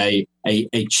air, a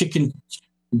chicken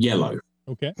yellow.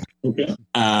 Okay.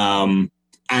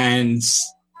 And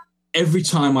every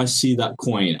time I see that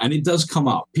coin, and it does come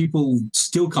up, people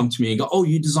still come to me and go, "Oh,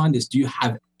 you designed this. Do you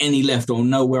have any left, or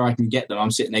know where I can get them?"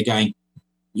 I'm sitting there going,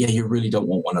 yeah, you really don't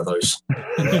want one of those.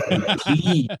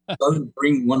 Please don't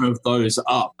bring one of those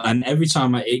up. And every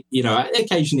time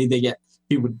occasionally they get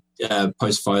people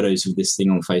post photos of this thing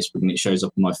on Facebook and it shows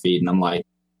up on my feed, and I'm like,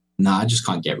 nah, I just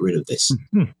can't get rid of this.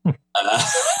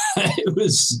 It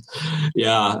was,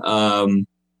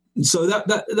 so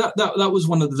that was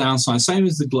one of the downsides. Same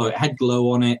as the glow. It had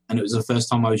glow on it, and it was the first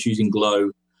time I was using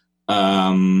glow.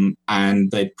 And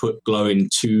they put glow in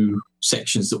 2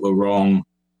 sections that were wrong.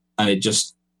 And it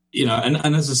just,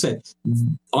 and as I said,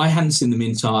 I hadn't seen the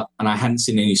mint art and I hadn't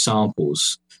seen any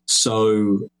samples.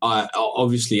 So I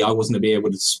wasn't going to be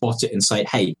able to spot it and say,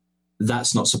 hey,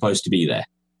 that's not supposed to be there.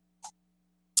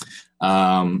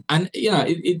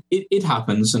 It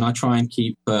happens, and I try and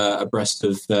keep abreast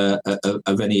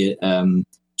of any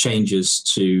changes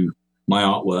to my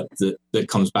artwork that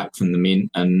comes back from the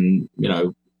mint. And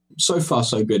so far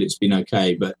so good. It's been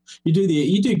okay, but you do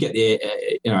get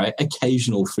the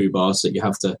occasional foobarrs that you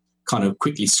have to kind of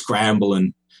quickly scramble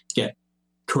and get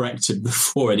corrected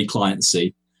before any clients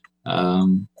see. But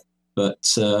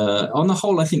on the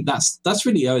whole, I think that's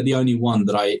really the only one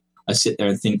that I sit there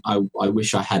and think I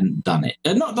wish I hadn't done it.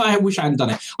 Not that I wish I hadn't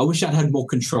done it. I wish I'd had more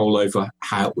control over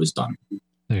how it was done.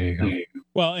 There you go.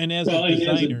 Well, and as a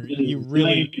designer, you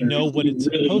really know what it's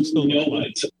supposed to look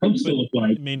like.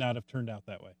 But it may not have turned out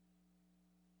that way.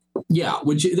 Yeah,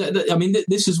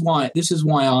 this is why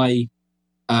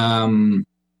I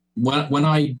when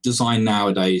I design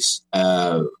nowadays,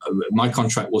 my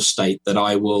contract will state that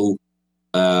I will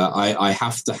I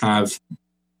have to have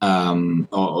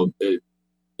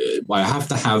I have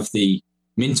to have the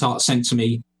mint art sent to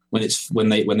me when they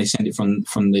send it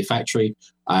from the factory.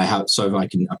 I have, so I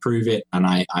can approve it, and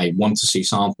I want to see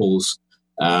samples.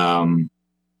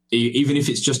 Even if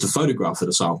it's just a photograph of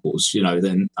the samples,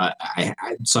 then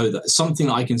so that something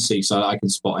that I can see, so that I can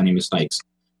spot any mistakes.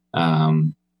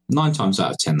 9 times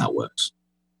out of 10, that works.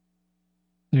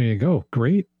 There you go.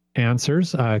 Great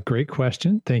answers. Great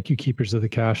question. Thank you, Keepers of the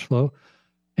Cash Flow.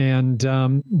 And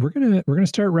we're gonna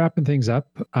start wrapping things up.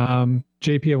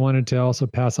 JP, I wanted to also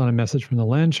pass on a message from the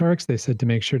Land Sharks. They said to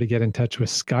make sure to get in touch with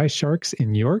Sky Sharks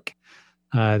in York.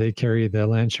 They carry the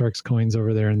Land Sharks coins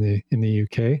over there in the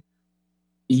UK.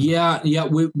 Yeah,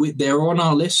 they're on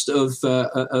our list of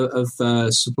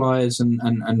suppliers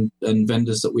and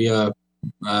vendors that we're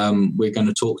going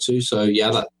to talk to. So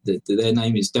yeah, their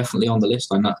name is definitely on the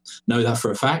list. I know that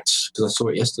for a fact because I saw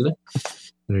it yesterday.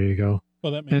 There you go.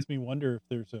 Well, that makes me wonder if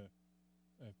there's a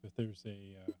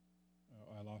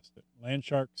I lost it. Land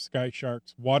sharks, sky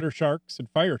sharks, water sharks, and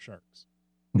fire sharks.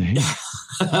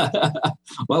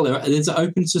 Well, it's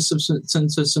open to some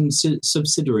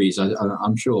subsidiaries,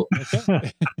 I'm sure.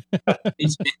 Okay.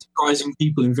 It's enterprising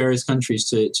people in various countries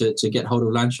to get hold of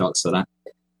land sharks for that.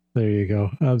 There you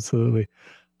go. Absolutely.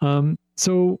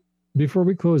 So before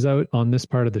we close out on this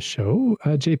part of the show,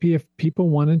 JP, if people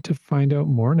wanted to find out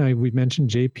more, now we've mentioned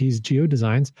JP's Geo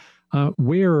Designs,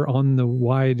 where on the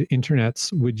wide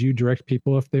internets would you direct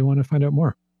people if they want to find out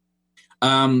more?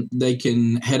 They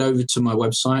can head over to my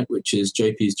website, which is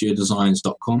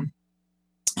jpsgeodesigns.com.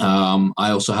 I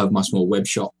also have my small web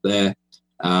shop there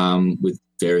with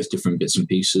various different bits and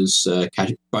pieces,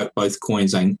 both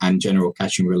coins and general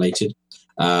caching related,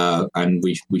 and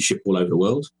we ship all over the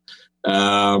world.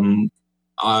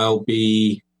 I'll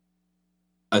be,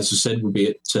 as I said, we'll be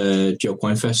at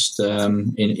GeocoinFest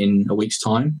in a week's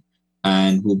time,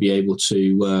 and we'll be able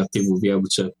to people will be able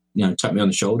to tap me on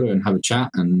the shoulder and have a chat,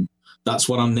 and that's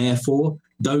what I'm there for.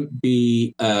 Don't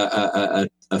be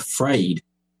afraid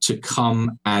to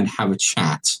come and have a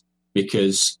chat,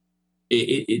 because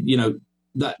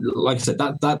that, like I said,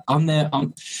 that I'm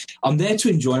there to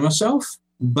enjoy myself,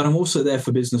 but I'm also there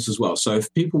for business as well. So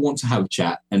if people want to have a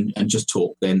chat and just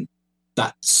talk, then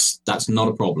that's not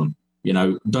a problem.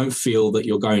 Don't feel that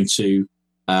you're going to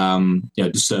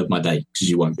disturb my day, because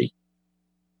you won't be.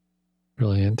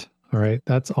 Brilliant. All right.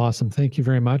 That's awesome. Thank you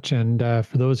very much. And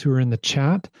for those who are in the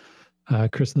chat,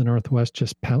 Chris in the NorthWest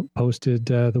just posted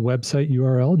the website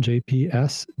URL,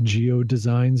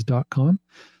 jpsgeodesigns.com.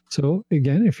 So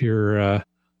again, if you're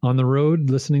on the road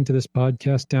listening to this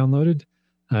podcast downloaded,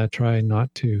 try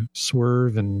not to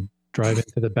swerve and drive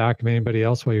into the back of anybody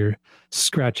else while you're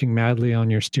scratching madly on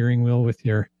your steering wheel with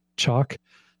your chalk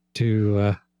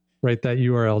to write that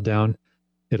URL down.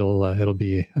 It'll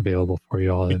be available for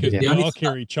you all. Because we all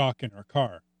carry chalk in our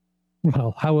car.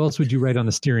 Well, how else would you write on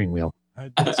the steering wheel?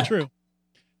 That's true.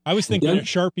 I was thinking a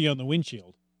Sharpie on the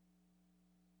windshield.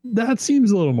 That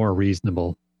seems a little more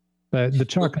reasonable. But the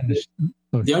chalk on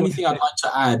the only thing I'd like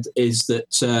to add is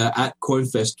that at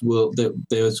CoinFest,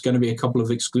 there's going to be a couple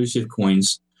of exclusive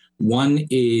coins. One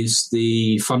is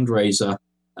the fundraiser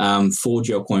for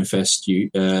GeocoinFest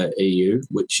EU,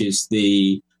 which is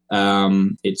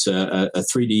it's a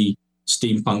 3D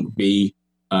steampunk bee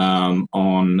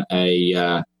on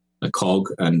a cog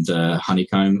and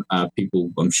honeycomb.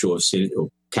 People, I'm sure, have seen it or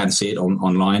can see it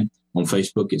online. On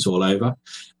Facebook, it's all over.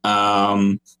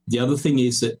 The other thing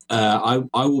is that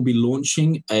I will be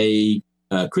launching a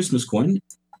Christmas coin.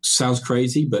 Sounds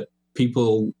crazy, but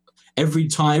people every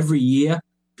year,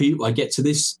 I get to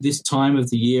this time of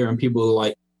the year, and people are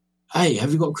like, "Hey,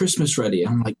 have you got Christmas ready?"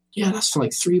 I'm like, "Yeah, that's for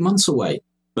like 3 months away."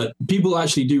 But people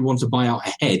actually do want to buy out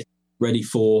ahead, ready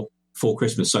for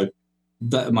Christmas. So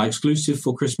my exclusive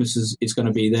for Christmas is going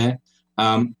to be there,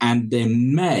 and there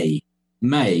may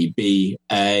be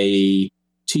a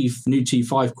new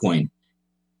T5 coin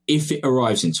if it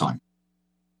arrives in time.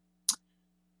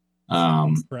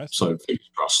 So fingers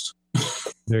crossed.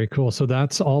 Very cool. So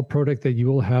that's all product that you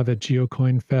will have at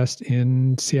GeocoinFest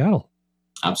in Seattle.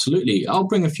 Absolutely. I'll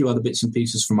bring a few other bits and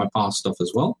pieces from my past stuff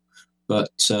as well.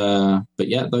 But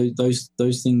yeah,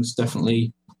 those things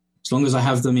definitely, as long as I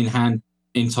have them in hand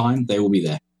in time, they will be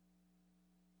there.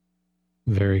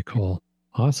 Very cool.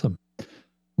 Awesome.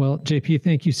 Well, JP,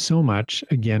 thank you so much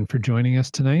again for joining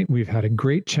us tonight. We've had a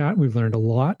great chat. We've learned a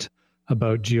lot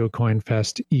about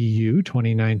GeocoinFest EU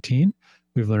 2019.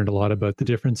 We've learned a lot about the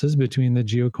differences between the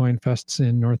GeocoinFests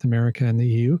in North America and the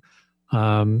EU.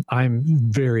 I'm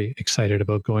very excited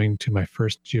about going to my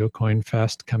first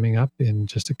GeocoinFest coming up in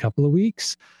just a couple of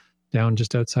weeks, down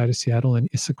just outside of Seattle in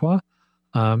Issaquah.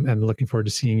 And looking forward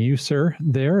to seeing you, sir,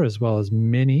 there, as well as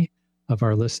many of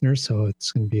our listeners. So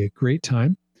it's going to be a great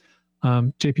time.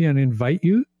 JP, I invite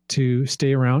you to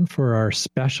stay around for our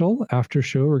special after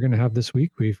show we're going to have this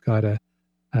week. We've got a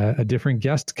different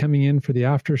guest coming in for the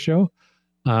after show.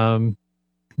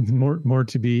 More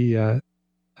to be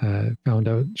found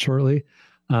out shortly.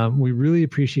 We really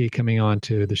appreciate coming on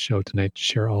to the show tonight to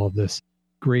share all of this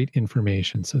great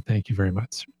information. So thank you very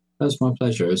much. That's my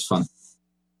pleasure. It was fun.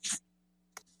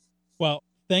 Well,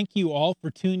 thank you all for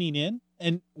tuning in.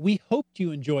 And we hoped you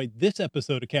enjoyed this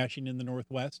episode of Caching in the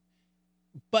Northwest.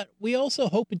 But we also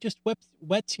hope it just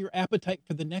whets your appetite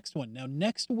for the next one. Now,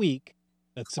 next week,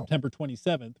 that's September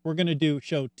 27th, we're going to do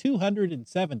show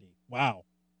 270. Wow.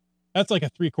 That's like a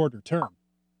 3/4 term.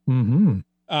 Mm-hmm.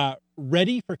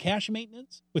 Ready for cache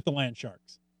maintenance with the Land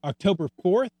Sharks. October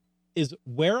 4th is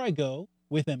Where I Go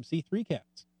with MC3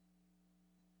 Cats.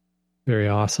 Very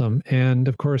awesome. And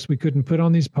of course, we couldn't put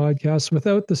on these podcasts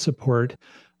without the support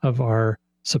of our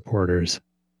supporters.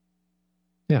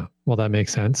 Yeah, well, that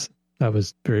makes sense. That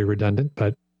was very redundant,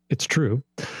 but it's true.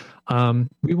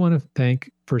 We want to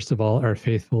thank, first of all, our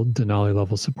faithful Denali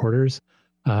level supporters,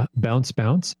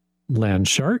 Bounce, Land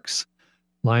Sharks,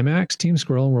 Limax, Team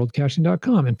Squirrel, and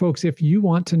WorldCaching.com. And folks, if you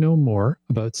want to know more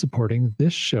about supporting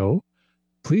this show,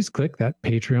 please click that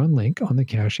Patreon link on the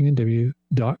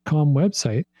cachingandw.com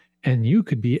website, and you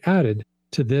could be added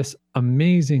to this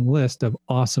amazing list of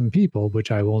awesome people, which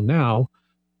I will now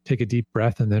take a deep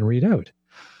breath and then read out.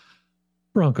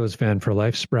 Broncos fan for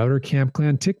life, Sprouter, Camp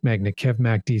Clan, Tick Magnet, Kev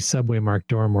Mac D, Subway Mark,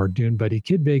 Dormore, Dune Buddy,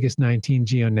 Kid Vegas 19,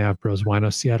 Geo Nav Bros,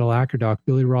 Wino, Seattle, Ackerdoc,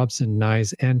 Billy Robson,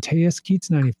 Nyes, Antaeus, Keats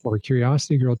 94,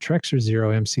 Curiosity Girl, Trexer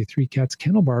 0, MC3 Cats,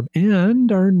 Kennel Barb,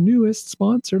 and our newest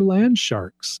sponsor, Land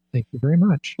Sharks. Thank you very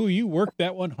much. Ooh, you worked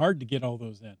that one hard to get all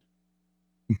those in.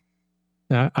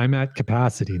 I'm at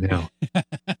capacity now.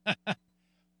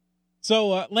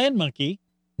 So, Land Monkey.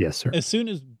 Yes, sir. As soon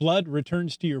as blood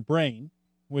returns to your brain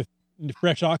with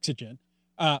fresh oxygen,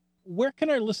 where can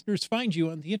our listeners find you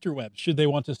on the interwebs should they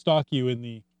want to stalk you in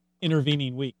the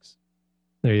intervening weeks?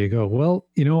 There you go. Well,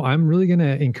 I'm really going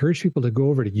to encourage people to go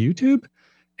over to YouTube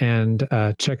and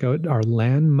check out our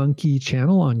Land Monkey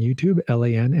channel on YouTube,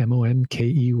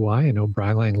 LANMONKEY. I know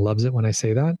Brylang loves it when I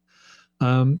say that.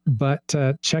 But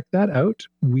check that out.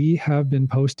 We have been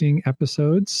posting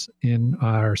episodes in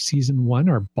our season 1,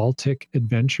 our Baltic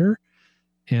adventure.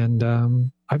 And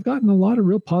I've gotten a lot of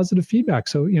real positive feedback.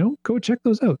 So, go check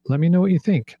those out. Let me know what you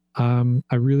think. I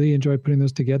really enjoy putting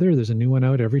those together. There's a new one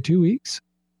out every 2 weeks.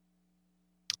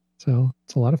 So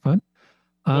it's a lot of fun.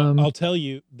 Well, I'll tell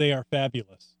you, they are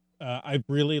fabulous. I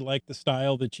really like the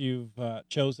style that you've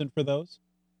chosen for those.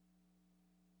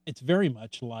 It's very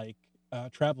much like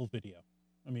travel video.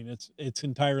 I mean, it's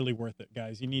entirely worth it,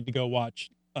 guys. You need to go watch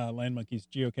Land Monkey's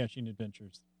Geocaching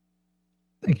Adventures.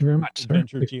 Thank you very much,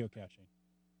 Adventure Geocaching.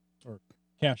 Or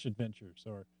Cache Adventures,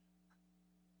 or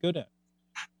go to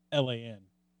LANMONKEY.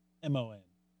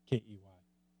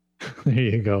 There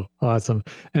you go. Awesome.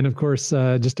 And of course,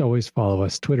 just always follow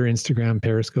us, Twitter, Instagram,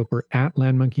 Periscope. We're at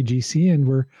LandMonkeyGC, and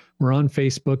we're on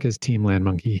Facebook as Team Land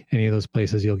Monkey. Any of those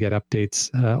places, you'll get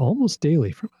updates almost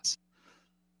daily from us.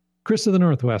 Chris of the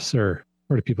Northwest, sir,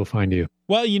 where do people find you?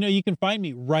 Well, you can find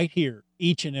me right here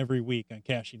each and every week on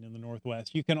Caching in the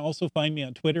Northwest. You can also find me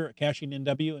on Twitter at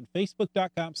CachingNW and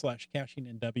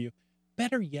Facebook.com/CachingNW.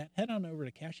 Better yet, head on over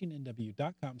to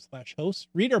CachingNW.com/hosts,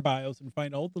 read our bios, and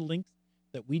find all the links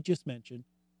that we just mentioned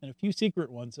and a few secret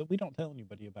ones that we don't tell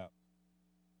anybody about.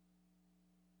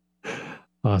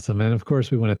 Awesome. And of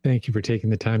course, we want to thank you for taking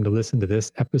the time to listen to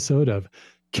this episode of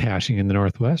Caching in the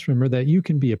Northwest. Remember that you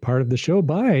can be a part of the show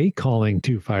by calling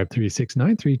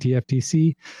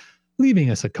 253-693-TFTC, leaving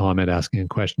us a comment, asking a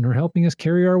question, or helping us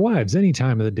carry our wives any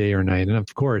time of the day or night. And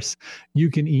of course, you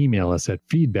can email us at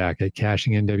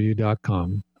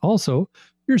feedback@cashingnw.com. Also,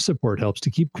 your support helps to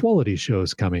keep quality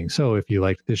shows coming. So if you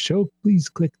liked this show, please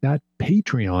click that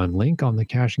Patreon link on the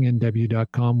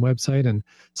CachingNW.com website and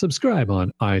subscribe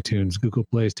on iTunes, Google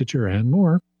Play, Stitcher, and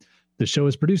more. The show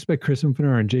is produced by Chris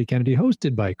Umfanar and Jay Kennedy,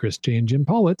 hosted by Chris J. and Jim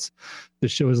Politz. The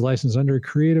show is licensed under a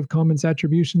Creative Commons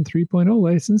Attribution 3.0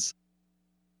 license.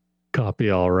 Copy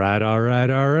all right,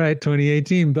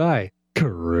 2018 by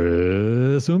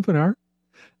Chris Umfanar.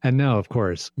 And now, of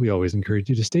course, we always encourage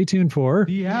you to stay tuned for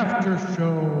the after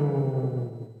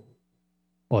show.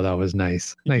 Oh, that was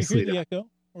nice. Did you hear the echo,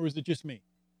 or was it just me?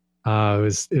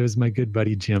 It was my good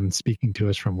buddy Jim speaking to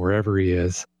us from wherever he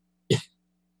is.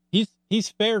 He's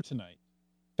fair tonight.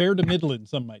 Fair to Midland,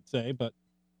 some might say, but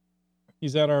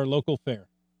he's at our local fair.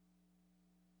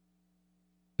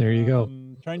 There you go.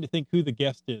 Trying to think who the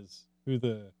guest is.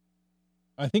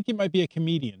 I think he might be a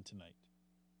comedian tonight.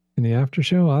 In the after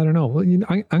show? I don't know. Well,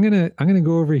 I'm gonna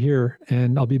go over here,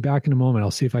 and I'll be back in a moment.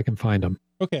 I'll see if I can find him.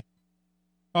 Okay,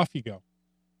 off you go.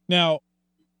 Now,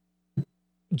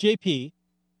 JP.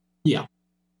 Yeah.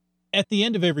 At the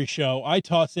end of every show, I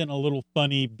toss in a little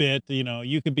funny bit.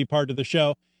 You could be part of the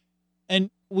show,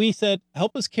 and we said,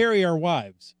 "Help us carry our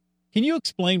wives." Can you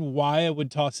explain why I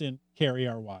would toss in "carry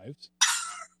our wives"?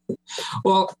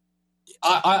 Well,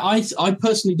 I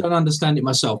personally don't understand it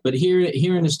myself, but here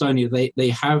in Estonia, they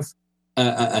have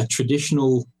a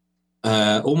traditional,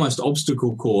 almost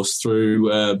obstacle course through,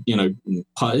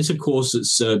 it's a course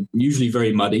that's usually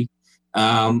very muddy,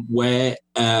 where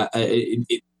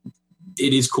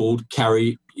it is called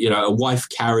a wife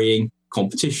carrying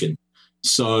competition.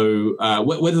 So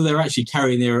whether they're actually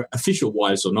carrying their official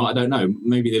wives or not, I don't know.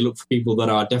 Maybe they look for people that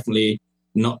are definitely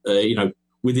not,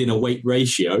 within a weight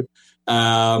ratio.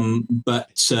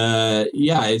 But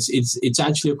it's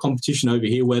actually a competition over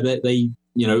here where they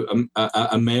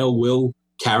a male will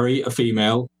carry a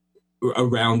female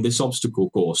around this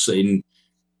obstacle course in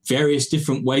various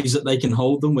different ways that they can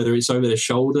hold them, whether it's over their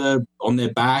shoulder, on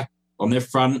their back, on their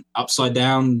front, upside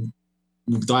down,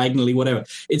 diagonally, whatever.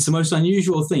 It's the most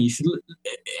unusual thing.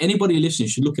 Anybody listening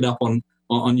should look it up on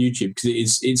YouTube,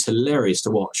 because it's hilarious to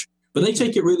watch. But they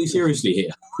take it really seriously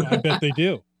here. I bet they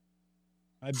do.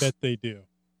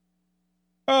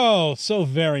 Oh, so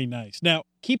very nice. Now,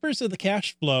 Keepers of the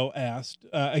Cash Flow asked,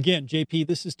 again, JP,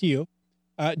 this is to you.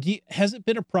 Has it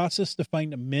been a process to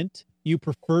find a mint you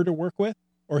prefer to work with,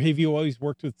 or have you always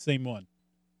worked with the same one?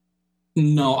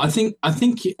 No, I think at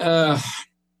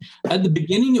the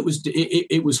beginning it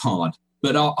was hard,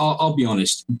 but I'll be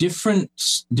honest. Different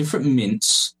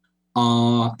mints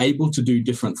are able to do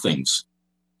different things.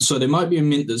 So there might be a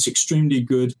mint that's extremely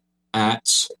good at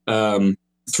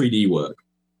 3D work,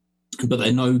 but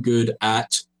they're no good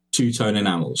at two-tone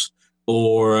enamels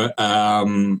or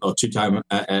two-tone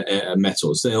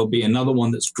metals. There'll be another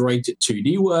one that's great at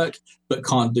 2D work but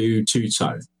can't do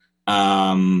two-tone.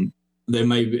 There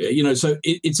may be, so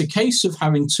it's a case of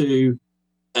having to,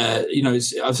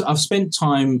 I've spent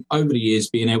time over the years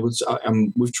being able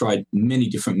to, we've tried many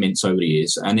different mints over the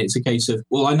years, and it's a case of,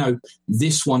 well, I know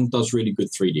this one does really good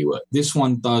 3D work. This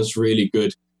one does really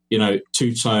good,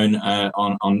 two-tone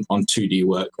on 2D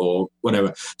work or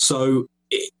whatever. So,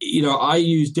 I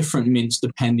use different mints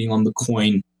depending on the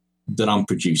coin that I'm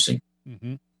producing.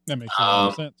 Mm-hmm. That makes a lot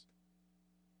of sense.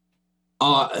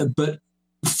 But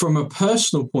from a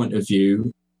personal point of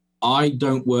view, I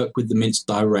don't work with the mints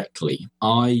directly.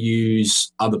 I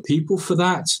use other people for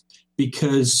that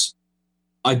because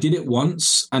I did it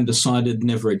once and decided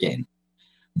never again.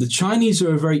 The Chinese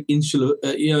are a very insular,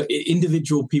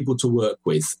 individual people to work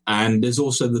with, and there's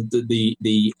also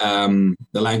the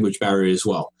language barrier as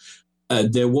well.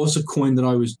 There was a coin that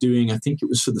I was doing, I think it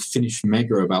was for the Finnish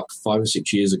Mega about 5 or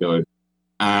 6 years ago,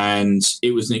 and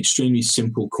it was an extremely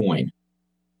simple coin,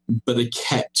 but they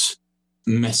kept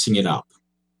messing it up.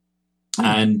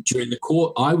 And during the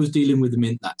course, I was dealing with the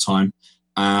mint that time,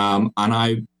 and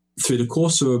I, through the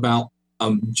course of about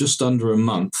just under a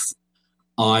month,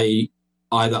 I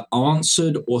either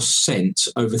answered or sent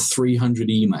over 300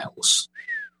 emails,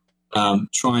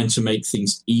 trying to make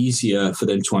things easier for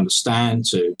them to understand,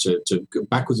 to go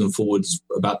backwards and forwards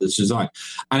about this design.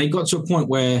 And it got to a point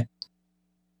where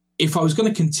if I was going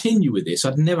to continue with this,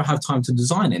 I'd never have time to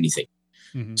design anything.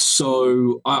 Mm-hmm.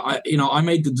 So I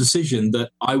made the decision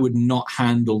that I would not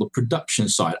handle the production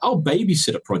side. I'll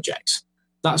babysit a project.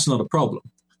 That's not a problem.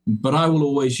 But I will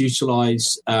always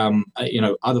utilize,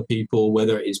 other people,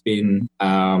 whether it's been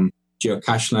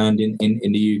Geocashland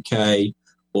in the UK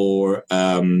or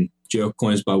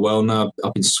GeoCoins by Wellner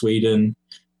up in Sweden,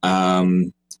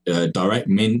 Direct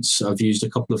Mint I've used a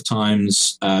couple of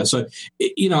times. So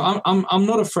I'm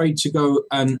not afraid to go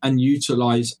and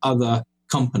utilize other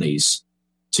companies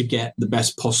to get the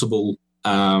best possible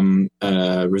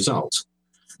result.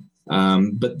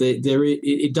 But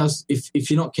it does, if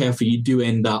you're not careful, you do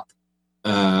end up,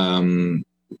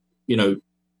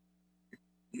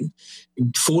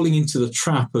 falling into the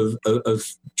trap of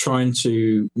trying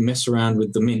to mess around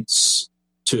with the mints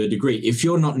to a degree. If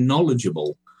you're not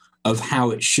knowledgeable of how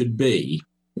it should be,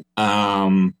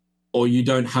 or you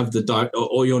don't have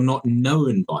or you're not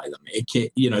known by them,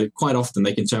 quite often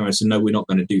they can turn around and say, no, we're not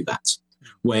going to do that.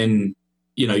 When,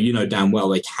 damn well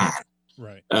they can.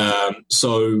 Right.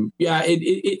 So yeah,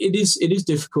 it is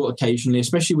difficult occasionally,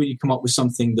 especially when you come up with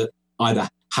something that either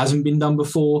hasn't been done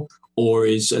before or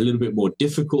is a little bit more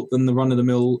difficult than the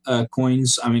run-of-the-mill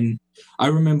coins. I mean, I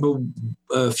remember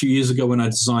a few years ago when I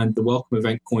designed the welcome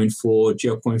event coin for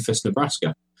GeocoinFests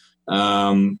Nebraska,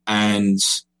 and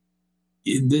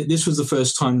this was the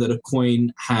first time that a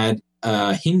coin had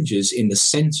hinges in the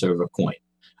center of a coin.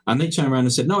 And they turned around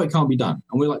and said, no, it can't be done.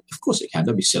 And we're like, of course it can.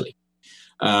 Don't be silly.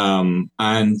 I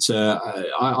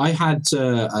had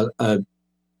a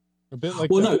bit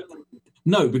like well,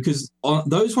 no, because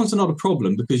those ones are not a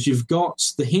problem because you've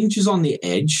got the hinges on the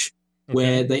edge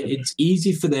where it's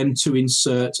easy for them to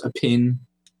insert a pin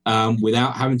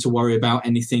without having to worry about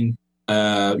anything,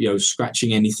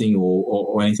 scratching anything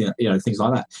or anything, things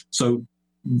like that. So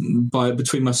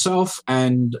between myself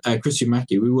and Christian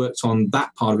Mackey, we worked on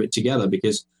that part of it together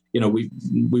because we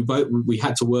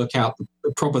had to work out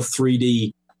the proper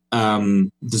 3D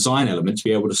design element to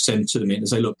be able to send to them and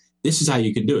say, look, this is how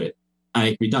you can do it, and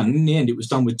it can be done. In the end, it was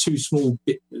done with two small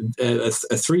a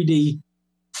 3D.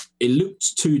 It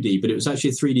looked 2D, but it was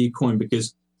actually a 3D coin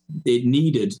because it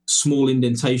needed small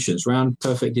indentations, round,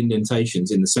 perfect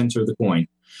indentations in the center of the coin,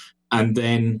 and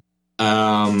then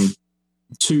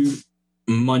two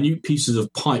minute pieces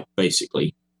of pipe,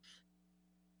 basically.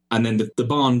 And then the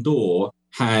barn door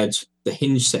had the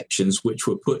hinge sections, which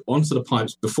were put onto the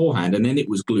pipes beforehand, and then it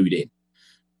was glued in.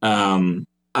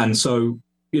 And so,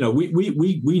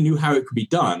 we knew how it could be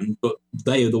done, but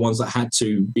they are the ones that had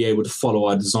to be able to follow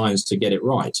our designs to get it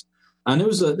right. And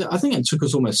I think it took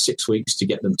us almost 6 weeks to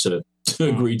get them to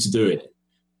agree to do it.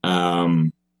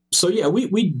 So yeah,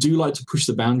 we do like to push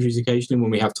the boundaries occasionally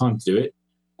when we have time to do it.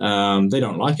 They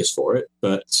don't like us for it,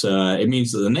 but it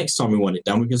means that the next time we want it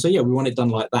done, we can say, yeah, we want it done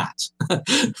like that.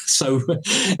 So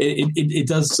it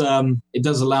does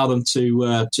allow them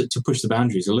to push the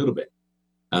boundaries a little bit.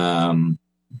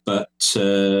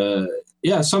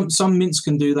 Yeah, some mints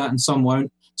can do that and some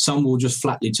won't. Some will just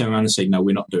flatly turn around and say, no,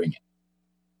 we're not doing it.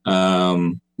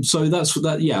 So that's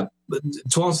that. Yeah. But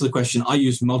to answer the question, I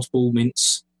use multiple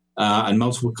mints and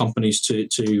multiple companies to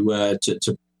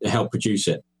help produce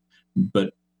it.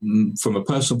 But from a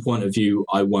personal point of view,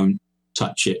 I won't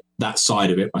touch it, that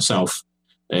side of it myself,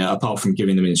 apart from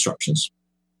giving them instructions.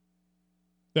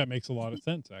 That makes a lot of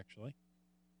sense, actually.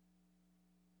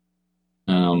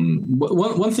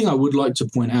 One thing I would like to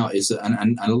point out is that,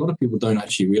 and a lot of people don't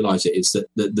actually realize it, is that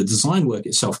the design work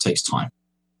itself takes time.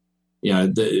 You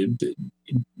know,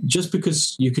 just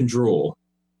because you can draw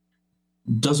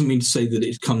doesn't mean to say that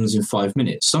it comes in 5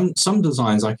 minutes. Some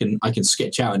designs I can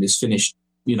sketch out and it's finished,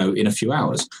 you know, in a few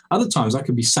hours. Other times I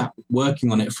could be sat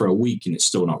working on it for a week and it's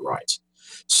still not right.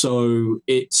 So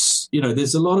it's, you know,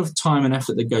 there's a lot of time and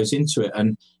effort that goes into it.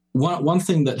 And one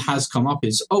thing that has come up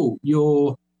is, oh,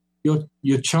 you're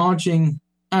charging.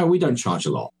 Oh, we don't charge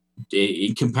a lot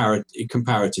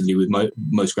comparatively with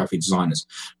most graphic designers,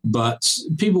 but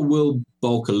people will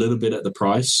bulk a little bit at the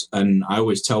price. And I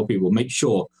always tell people, make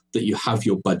sure that you have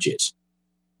your budget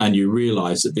and you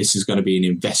realize that this is going to be an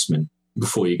investment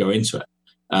before you go into it.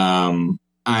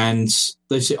 And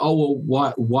they say, oh,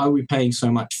 well, why are we paying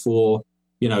so much for,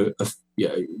 you know, a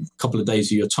couple of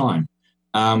days of your time?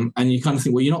 And you kind of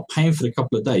think, well, you're not paying for the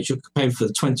couple of days. You're paying for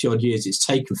the 20 odd years it's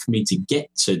taken for me to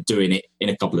get to doing it in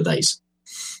a couple of days.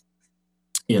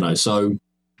 You know, so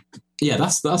yeah,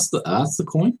 that's the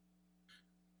coin.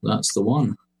 That's the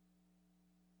one.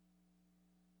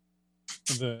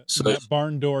 That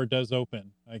barn door does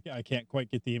open. I can't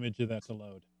quite get the image of that to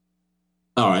load.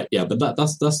 All right, yeah, but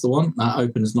that's the one that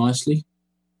opens nicely,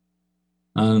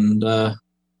 and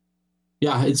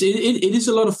yeah, it is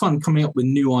a lot of fun coming up with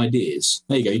new ideas.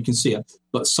 There you go, you can see it.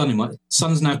 But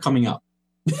sun's now coming up.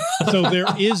 So there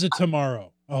is a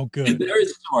tomorrow. Oh, good. There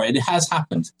is a tomorrow. It has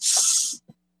happened.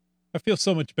 I feel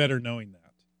so much better knowing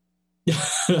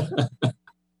that.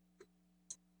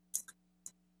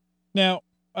 Now,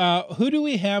 who do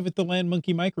we have at the Land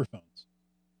Monkey microphones?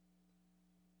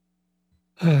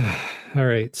 All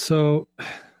right. So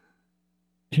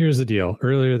here's the deal.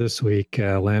 Earlier this week,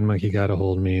 Land Monkey got a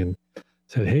hold of me and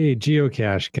said, hey,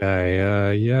 geocache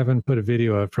guy, you haven't put a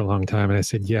video up for a long time. And I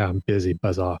said, yeah, I'm busy.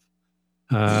 Buzz off.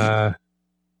 And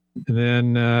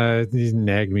then he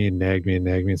nagged me.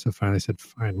 And so finally I said,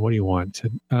 fine, what do you want? He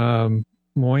said, I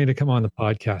want you to come on the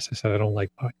podcast. I said, I don't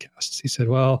like podcasts. He said,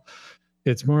 well,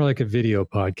 it's more like a video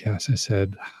podcast. I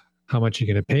said, how much are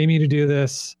you going to pay me to do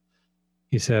this?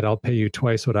 He said, I'll pay you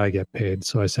twice what I get paid.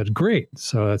 So I said, great.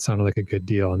 So that sounded like a good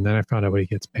deal. And then I found out what he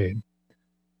gets paid.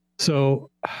 So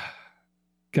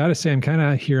got to say, I'm kind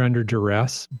of here under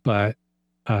duress, but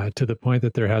to the point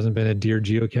that there hasn't been a Dear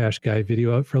Geocache Guy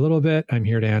video out for a little bit. I'm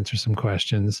here to answer some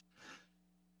questions,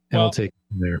 and we'll take it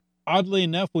from there. Oddly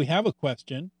enough, we have a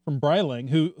question from Bryling,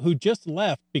 who just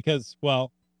left because,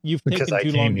 well, you've taken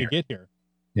too long to get here.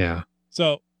 Yeah.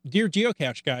 So, Dear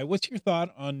Geocache Guy, what's your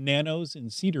thought on nanos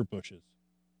and cedar bushes?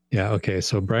 Yeah, okay.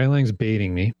 So Bryling's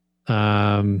baiting me.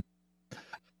 All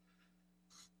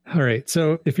right.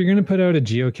 So if you're going to put out a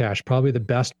geocache, probably the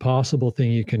best possible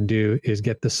thing you can do is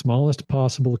get the smallest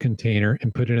possible container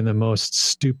and put it in the most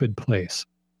stupid place.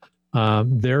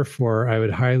 Therefore, I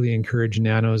would highly encourage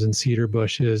nanos and cedar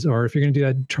bushes, or if you're going to do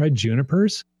that, try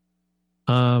junipers,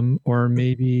 or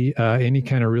maybe any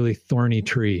kind of really thorny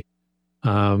tree.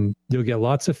 You'll get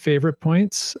lots of favorite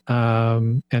points,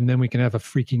 and then we can have a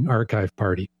freaking archive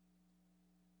party.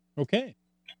 Okay.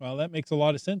 Well, that makes a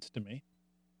lot of sense to me.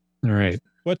 All right.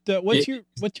 What's your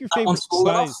favorite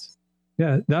size?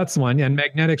 Yeah, that's one. Yeah, and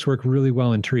magnetics work really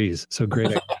well in trees. So great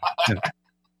idea.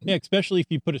 Yeah, especially if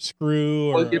you put a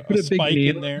screw or a spike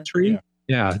in there. Tree.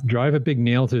 Yeah, drive a big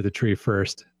nail through the tree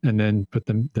first, and then put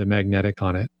the magnetic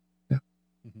on it. Yeah.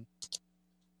 Mm-hmm.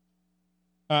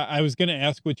 I was going to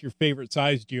ask what your favorite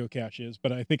size geocache is,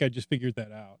 but I think I just figured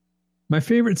that out. My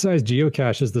favorite size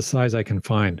geocache is the size I can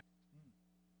find.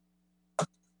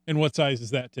 And what size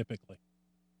is that typically?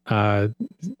 Yeah.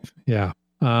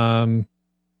 Not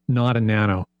a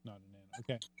nano. Not a nano.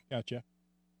 Okay. Gotcha.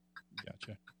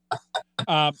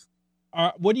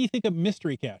 What do you think of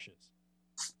mystery caches?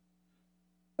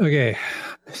 Okay.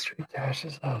 Mystery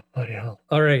caches. Oh, bloody hell.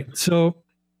 All right. So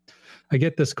I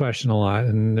get this question a lot,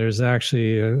 and there's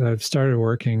actually, I've started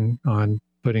working on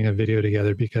putting a video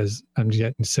together because I'm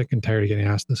getting sick and tired of getting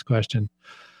asked this question.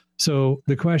 So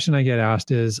the question I get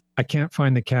asked is, I can't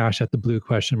find the cache at the blue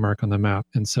question mark on the map.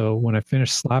 And so when I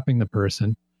finish slapping the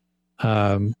person,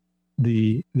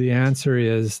 the answer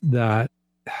is that,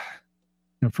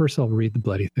 first I'll read the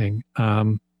bloody thing.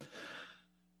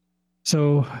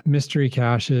 So mystery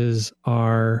caches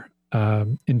are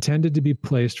intended to be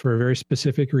placed for a very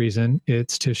specific reason.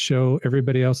 It's to show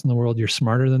everybody else in the world you're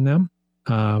smarter than them.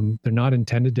 They're not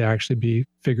intended to actually be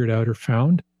figured out or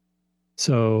found.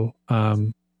 So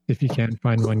if you can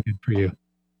find one, good for you.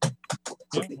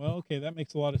 Yeah, well, okay, that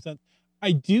makes a lot of sense.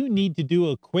 I do need to do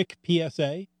a quick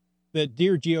PSA that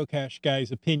Dear Geocache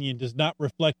Guy's opinion does not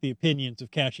reflect the opinions of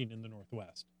caching in the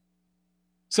Northwest.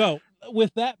 So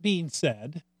with that being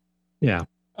said, yeah.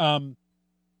 Do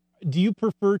you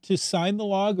prefer to sign the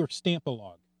log or stamp a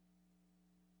log?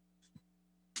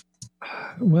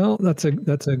 Well, that's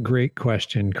a great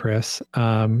question, Chris.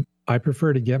 I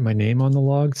prefer to get my name on the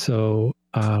log. So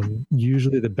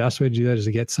usually the best way to do that is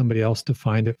to get somebody else to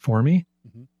find it for me,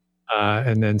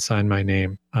 and then sign my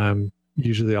name.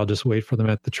 Usually I'll just wait for them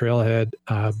at the trailhead,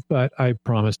 but I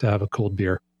promise to have a cold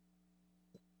beer.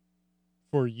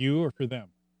 For you or for them?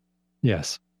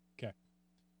 Yes. Okay.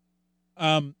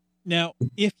 Now,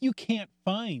 if you can't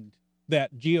find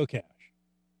that geocache,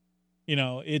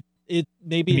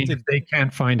 maybe if they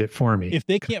can't find it for me. If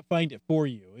they can't find it for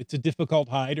you, it's a difficult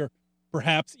hide, or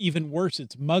perhaps even worse,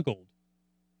 it's muggled.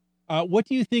 What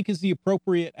do you think is the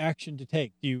appropriate action to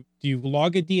take? Do you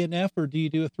log a DNF or do you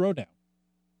do a throwdown?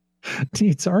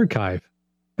 Needs archive.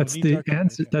 That's the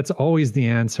answer. Okay. That's always the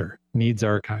answer. Needs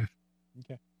archive.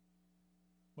 Okay.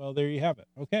 Well, there you have it.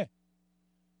 Okay.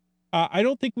 I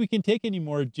don't think we can take any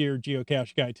more Dear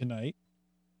Geocache Guy tonight.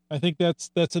 I think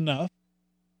that's enough.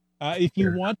 If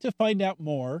you want to find out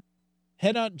more,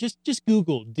 head on, just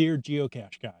Google Dear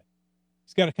Geocache Guy.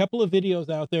 He's got a couple of videos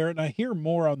out there, and I hear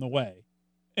more on the way.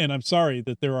 And I'm sorry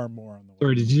that there are more on the way.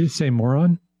 Sorry, did you say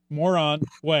moron? Moron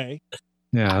way.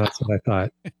 Yeah, that's what I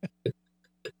thought.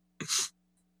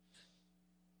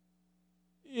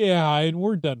 Yeah, and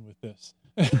we're done with this.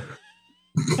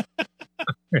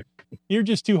 You're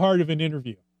just too hard of an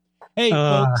interview. Hey,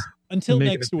 folks, until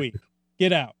next week,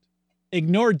 get out.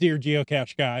 Ignore Dear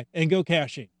Geocache Guy and go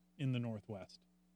caching in the Northwest.